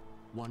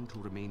 One to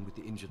remain with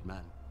the injured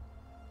man,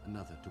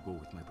 another to go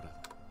with my brother.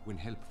 When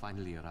help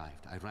finally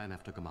arrived, I ran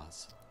after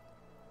Gamaz.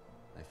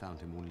 I found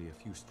him only a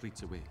few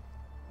streets away.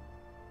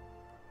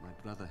 My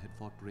brother had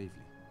fought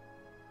bravely,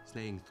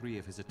 slaying 3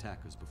 of his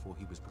attackers before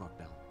he was brought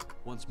down.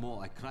 Once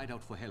more, I cried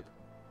out for help.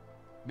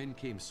 Men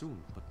came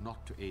soon, but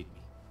not to aid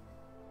me.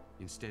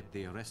 Instead,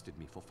 they arrested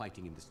me for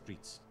fighting in the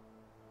streets,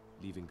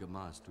 leaving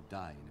Gamaz to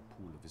die in a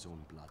pool of his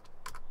own blood.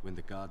 When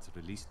the guards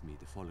released me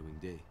the following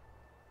day,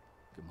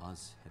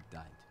 Gamaz had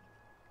died.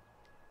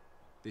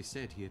 They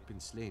said he had been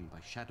slain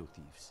by shadow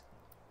thieves.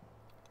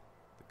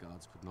 The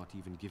guards could not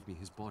even give me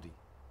his body,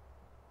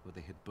 for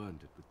they had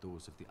burned it with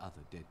those of the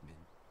other dead men.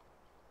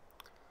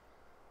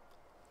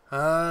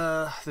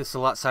 This is a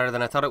lot sadder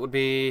than I thought it would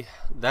be.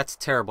 That's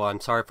terrible. I'm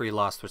sorry for your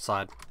loss,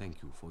 Rasad.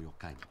 Thank you for your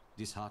kindness.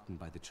 Disheartened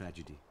by the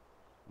tragedy,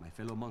 my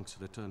fellow monks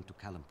returned to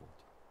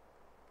Kalamport.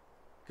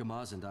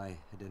 Gamaz and I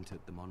had entered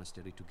the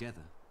monastery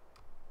together,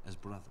 as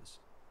brothers.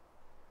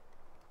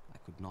 I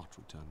could not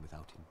return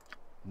without him.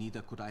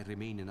 Neither could I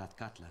remain in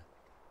Atkatla,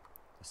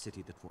 a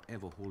city that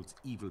forever holds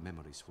evil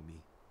memories for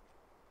me.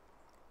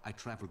 I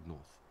traveled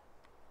north.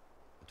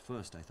 At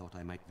first I thought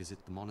I might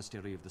visit the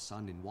Monastery of the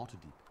Sun in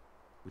Waterdeep,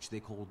 which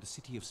they called the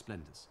City of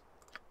Splendors.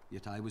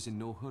 Yet I was in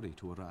no hurry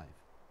to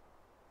arrive.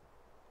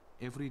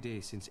 Every day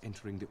since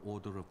entering the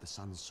Order of the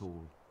Sun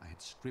Soul, I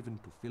had striven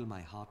to fill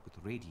my heart with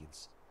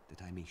radiance,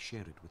 that I may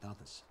share it with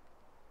others.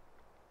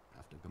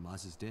 After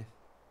Gamaz's death,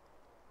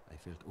 I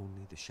felt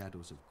only the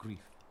shadows of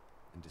grief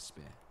and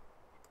despair.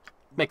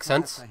 Makes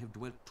Perhaps sense. I have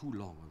dwelt too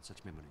long on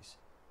such memories.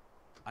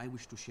 I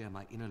wish to share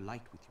my inner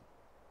light with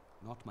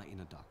you, not my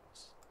inner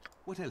darkness.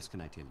 What else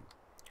can I tell you?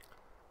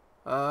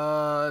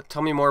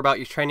 Tell me more about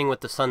your training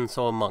with the Sun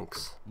Soul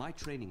monks. My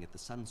training at the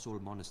Sun Soul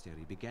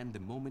Monastery began the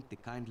moment the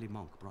kindly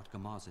monk brought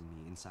Gamaz and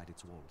me inside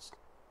its walls.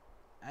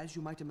 As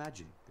you might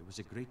imagine, there was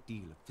a great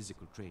deal of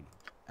physical training.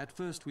 At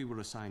first we were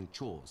assigned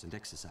chores and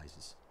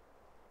exercises.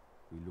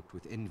 We looked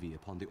with envy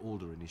upon the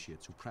older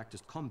initiates who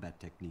practiced combat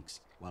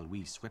techniques while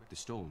we swept the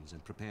stones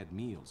and prepared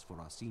meals for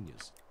our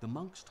seniors. The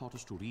monks taught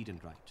us to read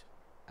and write,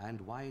 and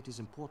why it is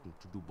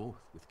important to do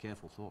both with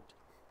careful thought.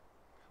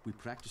 We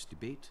practiced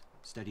debate,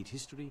 studied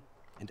history,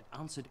 and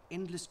answered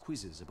endless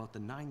quizzes about the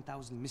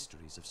 9,000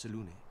 mysteries of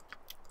Selûne.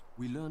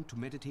 We learned to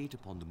meditate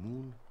upon the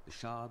moon, the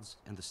shards,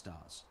 and the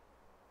stars.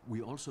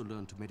 We also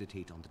learned to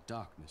meditate on the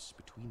darkness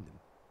between them,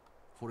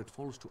 for it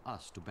falls to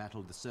us to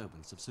battle the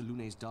servants of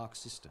Selûne's dark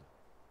sister,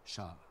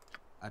 Shah.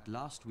 At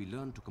last we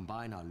learned to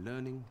combine our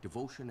learning,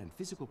 devotion, and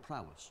physical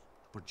prowess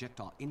to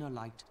project our inner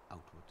light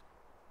outward.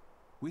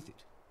 With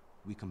it,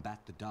 we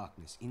combat the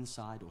darkness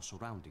inside or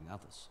surrounding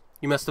others.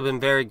 You must have been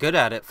very good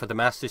at it for the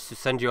masters to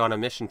send you on a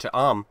mission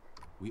to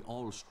We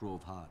all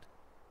strove hard,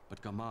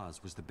 but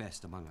Gamaz was the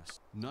best among us.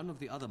 None of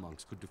the other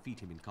monks could defeat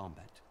him in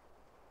combat.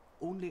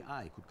 Only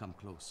I could come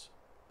close,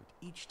 but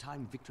each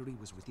time victory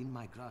was within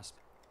my grasp,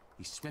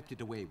 he swept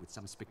it away with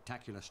some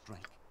spectacular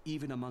strike.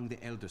 Even among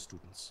the elder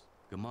students,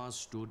 Gamaz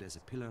stood as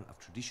a pillar of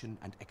tradition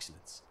and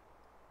excellence.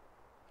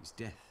 His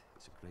death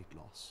is a great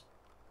loss,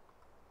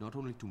 not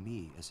only to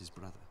me as his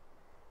brother,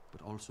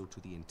 but also to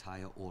the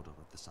entire Order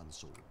of the Sun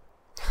Soul.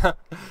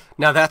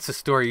 Now that's a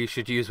story you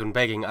should use when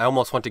begging. I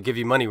almost want to give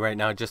you money right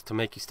now just to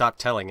make you stop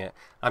telling it.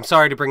 I'm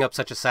sorry to bring up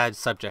such a sad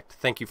subject.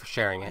 Thank you for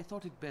sharing I it.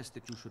 thought it best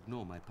that you should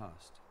know my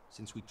past,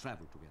 since we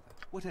traveled together.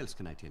 What else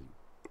can I tell you?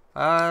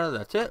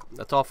 That's it.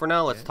 That's all for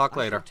now. Let's talk I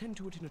shall later. attend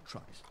to it in a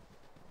trice.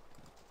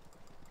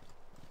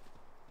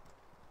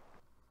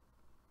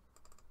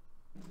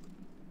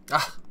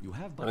 You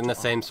have but I'm in the to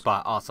same ask.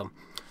 spot. Awesome.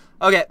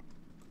 Okay.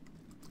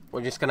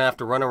 We're just gonna have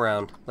to run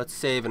around. Let's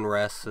save and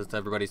rest since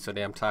everybody's so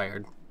damn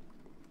tired.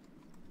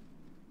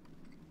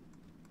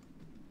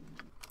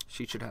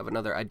 She should have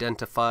another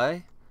identify.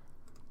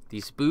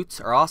 These boots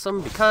are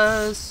awesome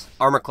because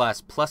armor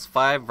class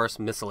 +5 versus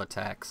missile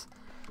attacks.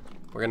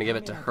 We're gonna give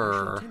it to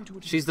her.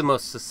 She's the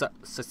most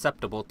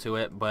susceptible to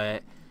it,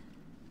 but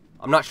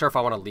I'm not sure if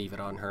I want to leave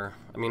it on her.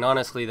 I mean,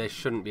 honestly, they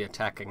shouldn't be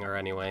attacking her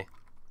anyway.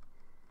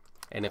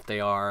 And if they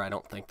are, I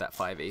don't think that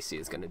 5 AC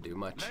is going to do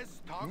much.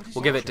 Let's talk.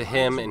 We'll give it to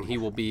him, and he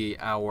will be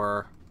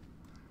our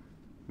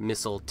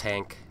missile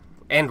tank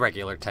and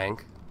regular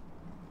tank.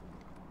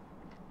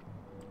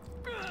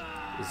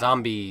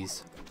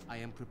 Zombies. I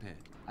am prepared.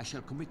 I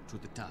shall commit to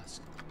the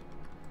task.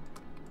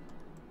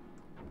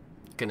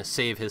 Gonna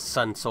save his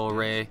Sun Soul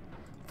Ray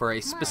for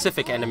a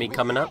specific enemy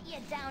coming up. Cut you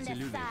down to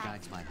Zelune size.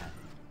 guides my hand.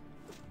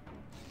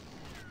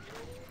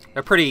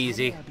 They're pretty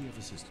easy. May I be of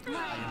assistance?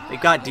 They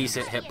got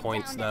decent hit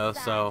points though,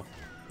 so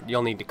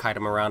you'll need to kite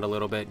them around a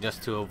little bit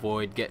just to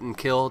avoid getting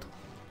killed.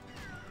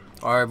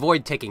 Or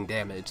avoid taking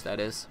damage, that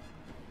is.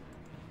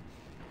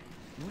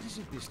 What is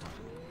it this time?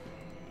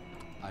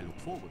 I look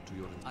forward to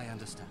your... I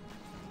understand.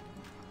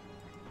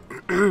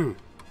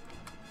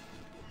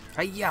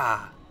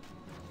 Hiya!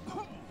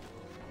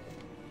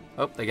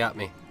 Oh, they got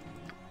me.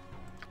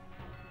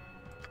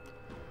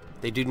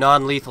 They do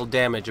non-lethal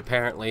damage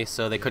apparently,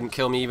 so they couldn't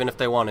kill me even if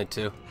they wanted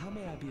to. How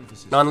may I be of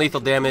assistance? Non-lethal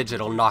damage,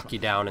 it'll knock you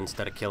down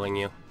instead of killing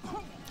you.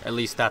 At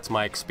least that's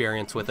my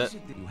experience with What it. is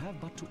it that you have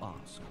but to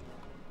ask?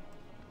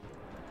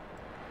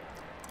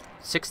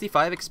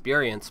 65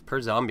 experience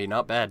per zombie,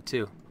 not bad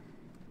too.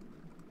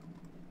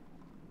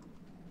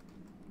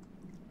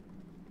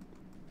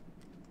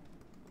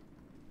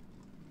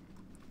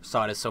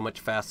 Sod is so much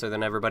faster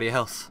than everybody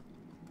else.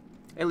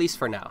 At least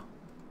for now.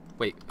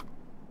 Wait,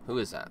 who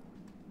is that?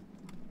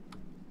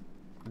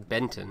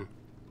 Benton.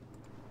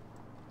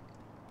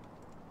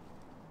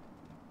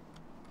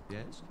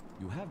 Yes,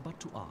 you have but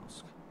to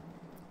ask.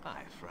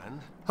 Hi,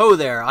 friend. Ho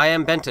there, I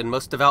am Benton,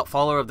 most devout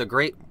follower of the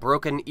great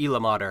broken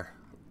Ilmater.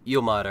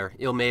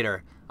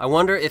 I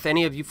wonder if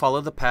any of you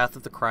follow the path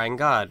of the crying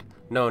god.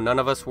 No, none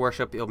of us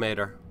worship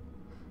Ilmater.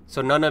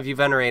 So none of you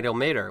venerate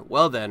Ilmater.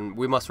 Well then,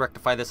 we must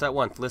rectify this at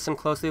once. Listen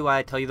closely while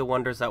I tell you the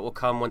wonders that will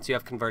come once you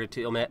have converted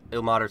to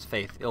Ilmater's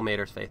faith.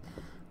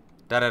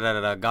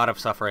 Da-da-da-da-da, god of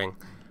suffering.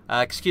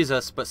 Excuse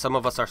us, but some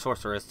of us are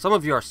sorcerers. Some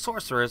of you are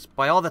sorcerers?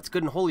 By all that's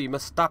good and holy, you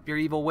must stop your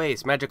evil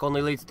ways. Magic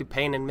only leads to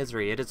pain and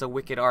misery. It is a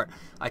wicked art.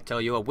 I tell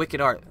you, a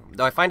wicked art.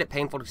 Though I find it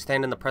painful to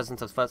stand in the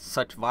presence of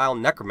such vile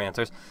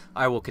necromancers,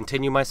 I will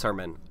continue my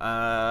sermon.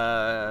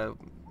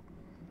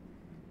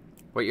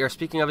 What you're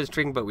speaking of is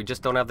intriguing, but we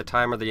just don't have the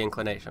time or the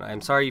inclination. I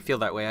am sorry you feel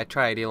that way. I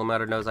tried.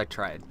 Ilmater knows I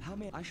tried. How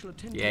may I shall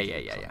attend Yeah, to yeah,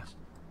 your yeah, yeah. trust.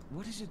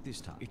 What is it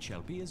this time? It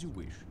shall be as you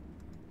wish.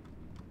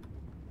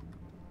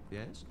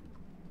 Yes?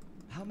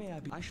 How may I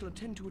be? I shall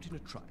attend to it in a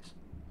trice.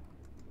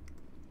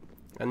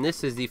 And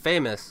this is the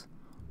famous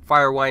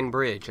Firewine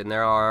Bridge, and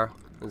there are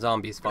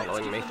zombies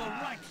following me.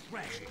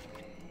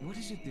 What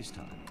is it this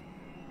time?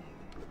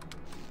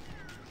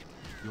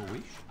 Your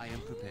wish? I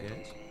am prepared.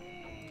 Yes?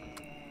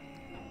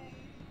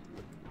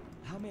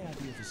 How may I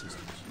be of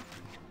assistance?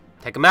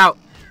 Take him out!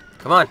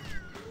 Come on!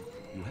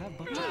 You have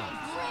but to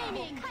ask.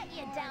 We'll cut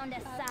you down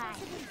to size.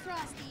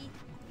 Frosty.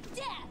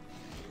 Death.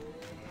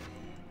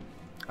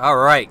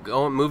 Alright,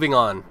 moving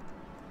on.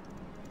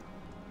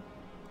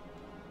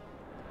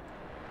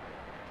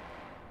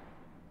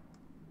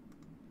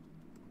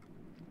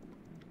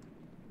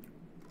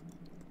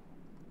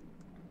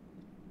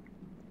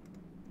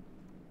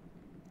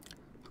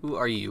 Who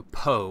are you?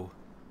 Poe.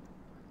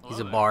 He's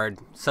a bard.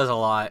 Says a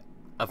lot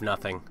of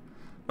nothing.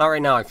 Not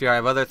right now. I fear I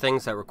have other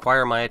things that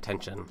require my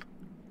attention.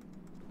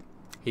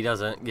 He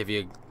doesn't give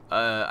you...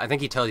 I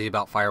think he tells you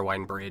about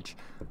Firewine Bridge.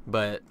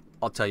 But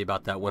I'll tell you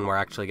about that when we're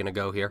actually going to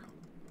go here.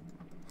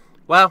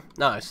 Well,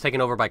 no, it's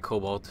taken over by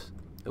kobolds.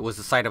 It was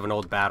the site of an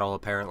old battle,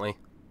 apparently.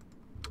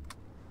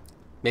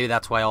 Maybe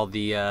that's why all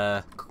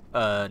the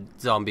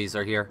zombies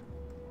are here.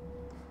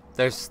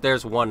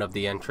 There's one of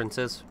the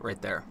entrances right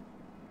there.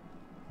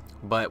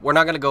 But we're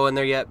not going to go in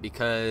there yet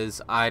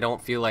because I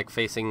don't feel like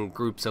facing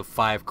groups of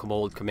 5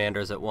 kobold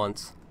commanders at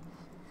once.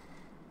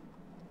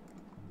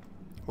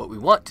 What we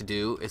want to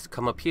do is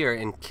come up here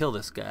and kill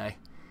this guy.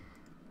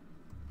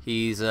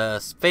 He's a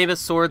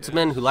famous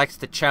swordsman who likes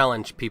to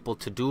challenge people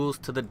to duels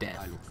to the I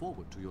death. look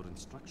forward to your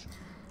instruction.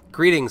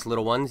 Greetings,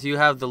 little ones. You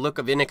have the look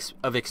of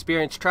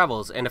experienced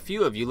travels, and a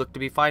few of you look to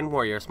be fine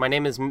warriors. My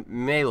name is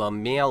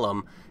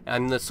Malum.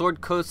 I'm the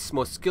Sword Coast's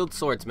most skilled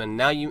swordsman.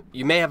 Now, you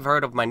may have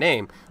heard of my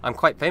name. I'm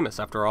quite famous,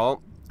 after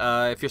all.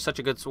 If you're such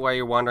a good warrior,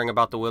 you're wandering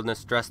about the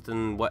wilderness dressed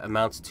in what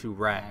amounts to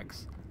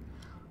rags.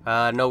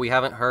 No, we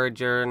haven't heard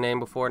your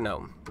name before.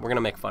 No, we're gonna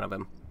make fun of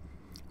him.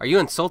 Are you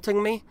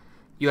insulting me?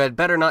 You had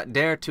better not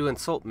dare to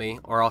insult me,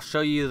 or I'll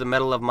show you the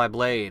metal of my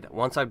blade.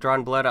 Once I've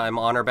drawn blood, I'm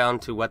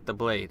honor-bound to wet the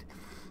blade.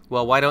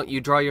 Well, why don't you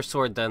draw your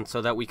sword then,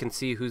 so that we can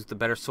see who's the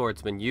better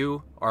swordsman,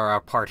 you or our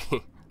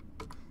party?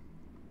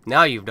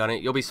 Now you've done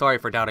it, you'll be sorry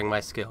for doubting my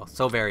skill.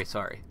 So very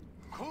sorry.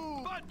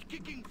 Cool.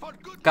 Butt-kicking for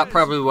goodness. Got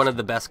probably one of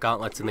the best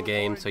gauntlets in the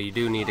game, so you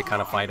do need to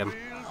kind of fight him.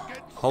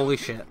 Holy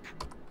shit.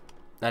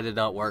 That did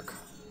not work.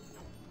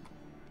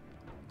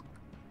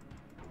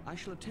 I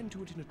shall attend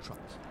to it in a trice.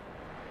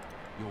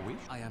 Your wish?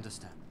 I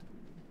understand.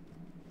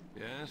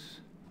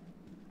 Yes.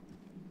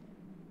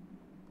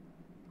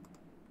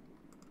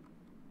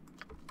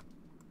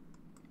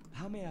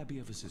 How may I be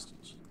of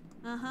assistance?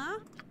 Uh-huh.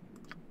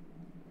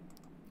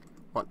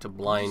 Want to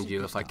blind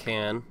you if I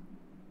can.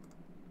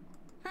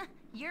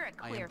 You're a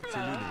I queer am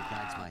fellow. Selune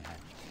guides my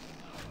hand.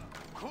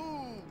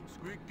 Cool.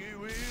 Squeaky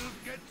wheels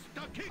get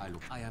stuck in.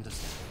 I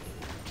understand.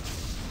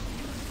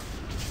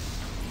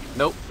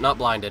 Nope, not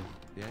blinded.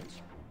 Yes?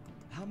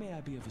 How may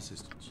I be of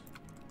assistance?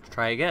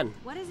 Try again.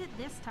 What is it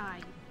this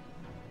time?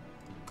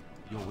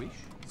 Your wish?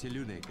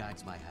 Selune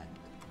guides my hand.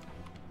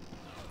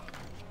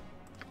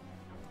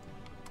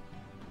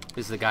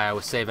 This is the guy I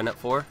was saving it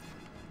for.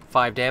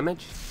 5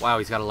 damage. Wow,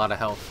 he's got a lot of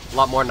health. A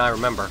lot more than I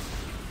remember.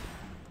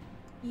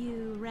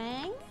 You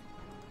rang?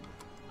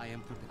 I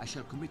am prepared. I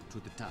shall commit to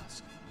the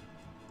task.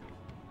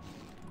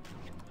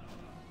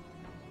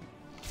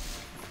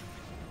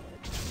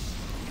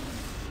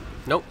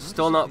 Nope,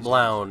 still not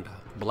blinded.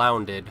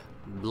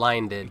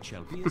 It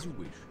shall be as you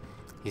wish.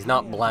 He's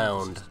not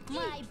blound.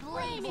 My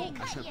blade will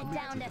cut you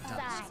down to size.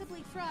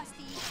 Possibly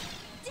frosty.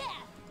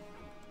 Death!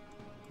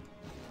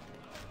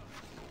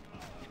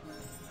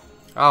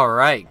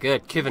 Alright,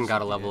 good. Kivin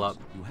got a level up.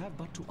 You have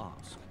but to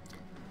ask.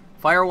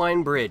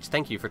 Firewine Bridge,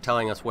 thank you for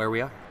telling us where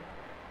we are.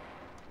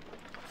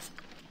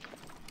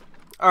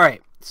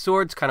 Alright,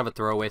 sword's kind of a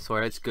throwaway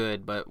sword. It's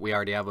good, but we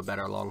already have a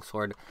better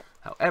longsword.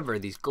 However,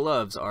 these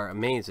gloves are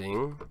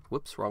amazing.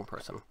 Whoops, wrong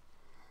person.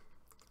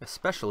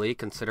 Especially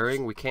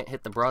considering we can't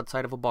hit the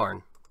broadside of a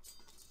barn.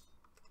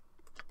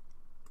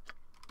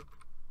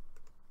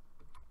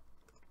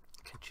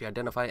 Can she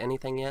identify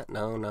anything yet?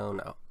 No, no,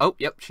 no. Oh,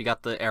 yep, she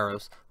got the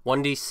arrows.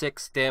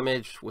 1d6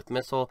 damage with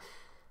missile.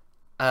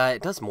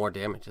 It does more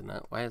damage than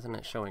that. Why isn't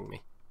it showing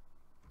me?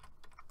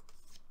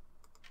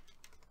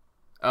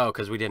 Oh,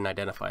 because we didn't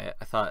identify it.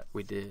 I thought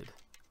we did.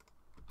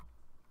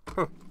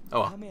 Huh. Oh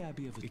well. How may I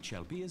be of it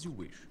shall be as you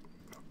wish.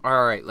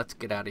 Alright, let's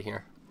get out of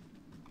here.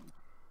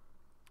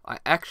 I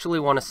actually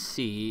want to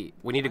see.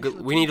 We need to go,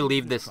 we need to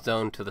leave this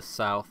zone to the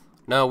south.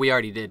 No, we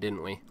already did,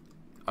 didn't we?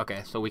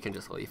 Okay, so we can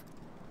just leave.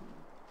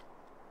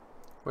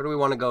 Where do we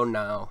want to go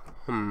now?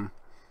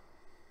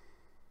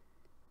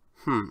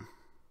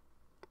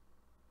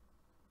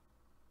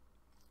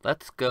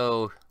 Let's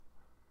go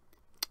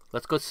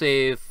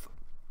save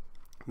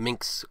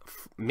Mink's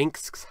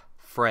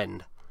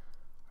friend.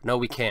 No,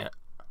 we can't.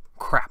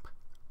 Crap.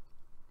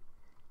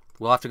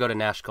 We'll have to go to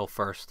Nashkel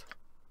first.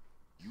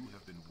 You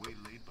have been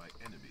waylaid by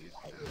enemies.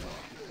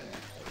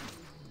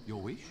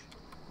 Your wish?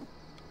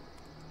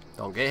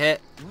 Don't get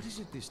hit. What is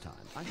it this time?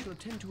 I shall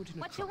attend to it in a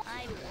What you? trice.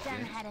 I've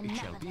done had It enough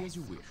shall of be this. as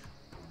you wish.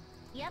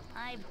 Yep,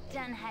 I've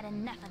done had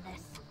enough of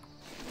this.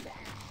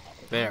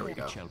 There we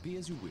go. It shall be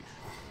as you wish.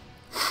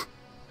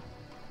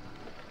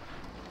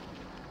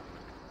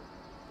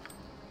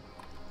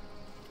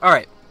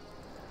 Alright.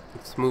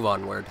 Let's move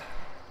onward.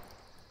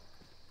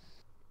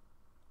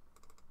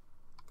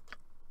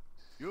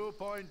 You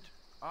point.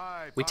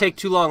 I We take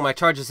too long. My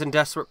charge is in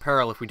desperate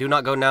peril. If we do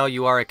not go now,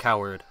 you are a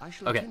coward. I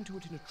shall Okay. attend to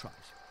it in a trice.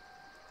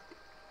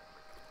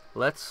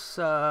 Let's,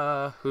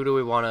 who do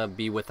we want to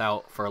be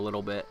without for a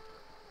little bit?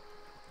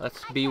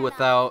 Let's be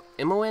without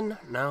Imoen?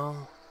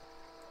 No.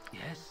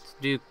 Yes. Let's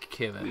do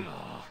Kivin.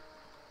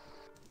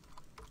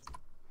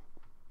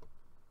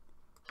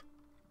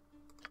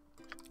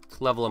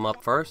 Let's level him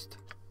up first.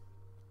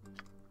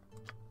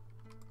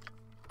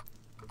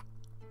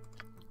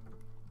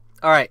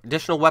 Alright,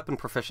 additional weapon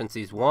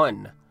proficiencies.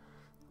 1.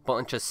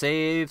 Bunch of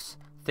saves.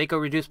 Thako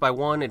reduced by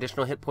 1.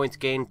 Additional hit points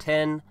gained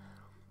 10.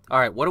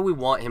 Alright, what do we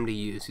want him to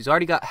use? He's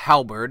already got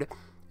halberd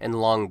and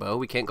longbow.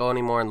 We can't go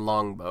anymore in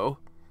longbow.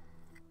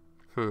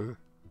 We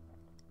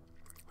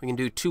can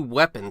do 2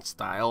 weapon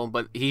style,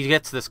 but he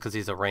gets this because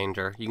he's a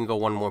ranger. You can go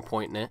 1 more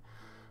point in it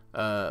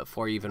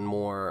for even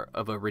more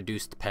of a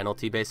reduced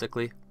penalty,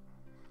 basically.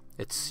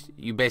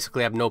 You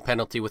basically have no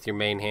penalty with your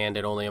main hand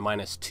and only a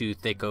 -2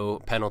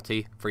 Thako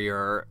penalty for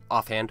your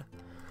offhand.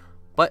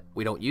 But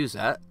we don't use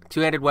that.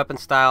 2-handed weapon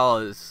style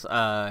is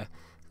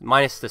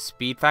minus the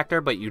speed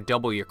factor, but you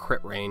double your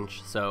crit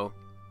range. So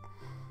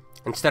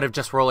instead of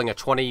just rolling a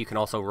 20, you can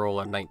also roll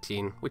a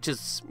 19, which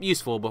is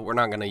useful, but we're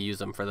not going to use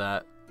them for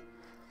that.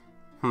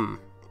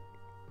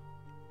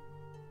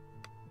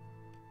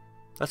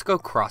 Let's go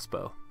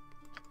crossbow.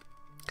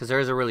 Because there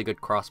is a really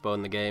good crossbow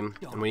in the game,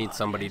 and we need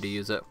somebody to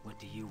use it. What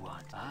do you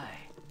want?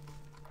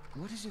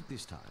 What is it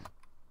this time?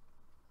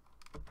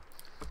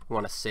 We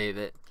want to save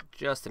it,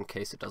 just in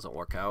case it doesn't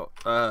work out.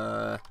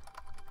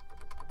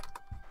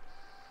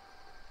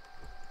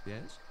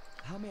 Yes?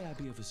 How may I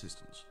be of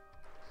assistance?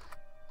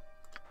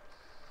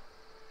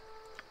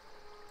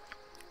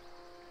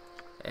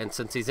 And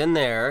since he's in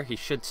there, he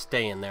should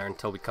stay in there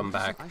until we come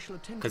back.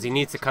 Because he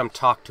needs to come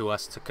talk to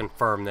us to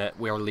confirm that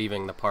we are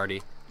leaving the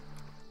party.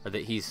 Or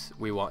that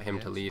we want him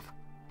to leave.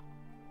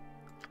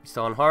 We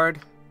still on hard?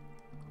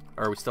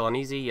 Or are we still on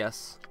easy?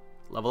 Yes.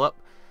 Level up.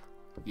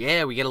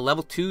 Yeah, we get a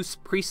level 2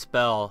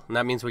 pre-spell. And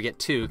that means we get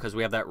 2 because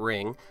we have that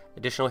ring.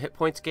 Additional hit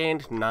points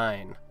gained,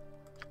 9.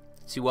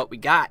 Let's see what we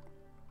got.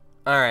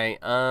 Alright,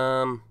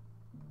 let's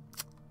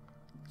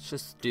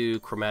just do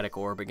Chromatic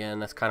Orb again.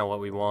 That's kind of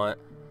what we want.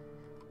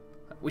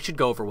 We should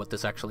go over what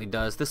this actually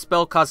does. This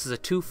spell causes a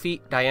 2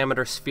 feet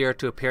diameter sphere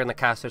to appear in the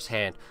caster's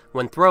hand.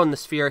 When thrown, the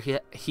sphere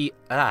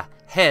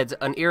heads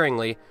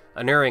unerringly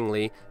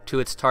unerringly to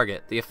its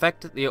target. The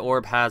effect the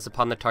orb has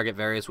upon the target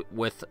varies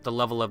with the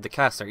level of the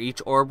caster.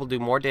 Each orb will do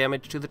more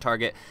damage to the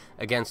target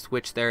against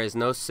which there is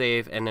no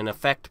save, and an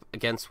effect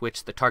against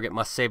which the target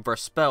must save for a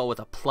spell with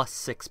a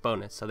 +6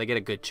 bonus. So they get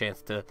a good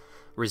chance to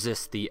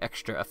resist the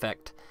extra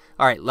effect.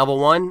 Alright, level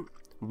 1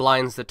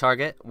 blinds the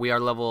target. We are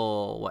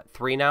level, what,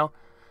 3 now?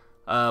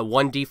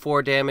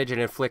 1d4 damage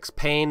and inflicts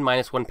pain,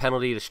 -1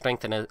 penalty to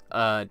strength and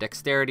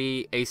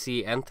dexterity,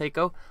 AC, and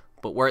Thaco.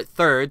 But we're at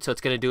 3rd, so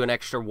it's going to do an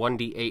extra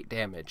 1d8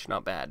 damage.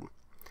 Not bad.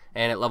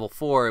 And at level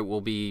 4, it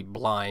will be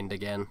blind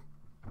again.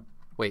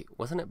 Wait,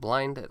 wasn't it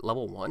blind at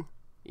level 1?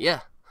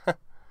 Yeah.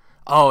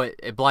 Oh,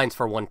 it blinds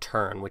for 1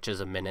 turn, which is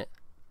a minute.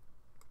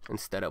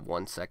 Instead of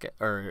 1 second,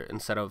 or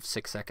instead of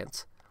 6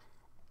 seconds.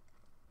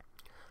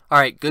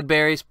 Alright, good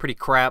berries, pretty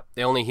crap.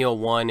 They only heal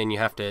 1, and you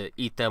have to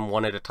eat them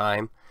 1 at a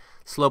time.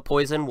 Slow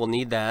poison, we'll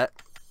need that.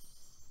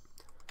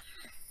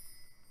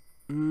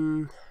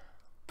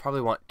 Probably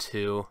want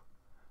 2.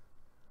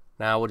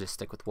 Now we'll just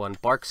stick with 1.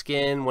 Bark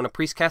skin. When a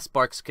priest casts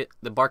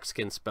the bark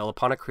skin spell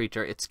upon a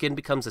creature, its skin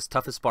becomes as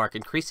tough as bark,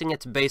 increasing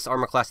its base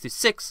armor class to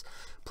 6,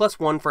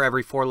 +1 for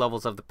every 4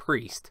 levels of the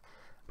priest.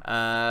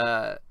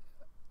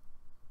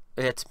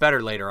 It's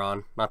better later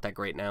on. Not that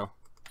great now.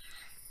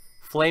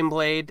 Flame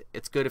blade.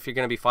 It's good if you're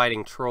going to be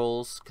fighting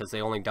trolls, because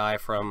they only die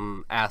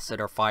from acid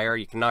or fire.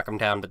 You can knock them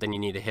down, but then you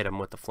need to hit them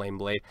with the flame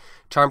blade.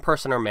 Charm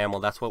person or mammal.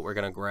 That's what we're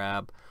going to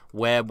grab.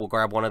 Web. We'll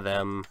grab one of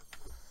them.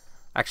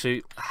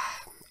 Actually,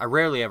 I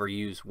rarely ever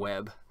use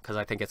web because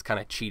I think it's kind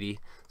of cheaty.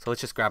 So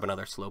let's just grab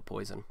another slow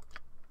poison.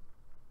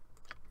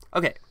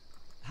 Okay.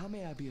 How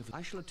may I be of...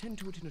 I shall attend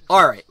to it in a...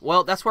 Alright,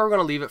 well, that's where we're going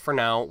to leave it for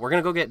now. We're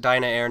going to go get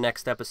Dinah Air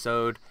next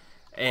episode,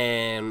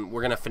 and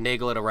we're going to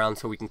finagle it around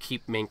so we can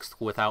keep Minx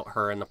without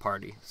her in the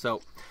party.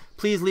 So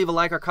please leave a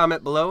like or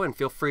comment below, and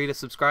feel free to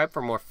subscribe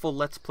for more full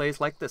Let's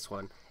Plays like this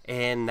one.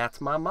 And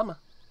that's my mama.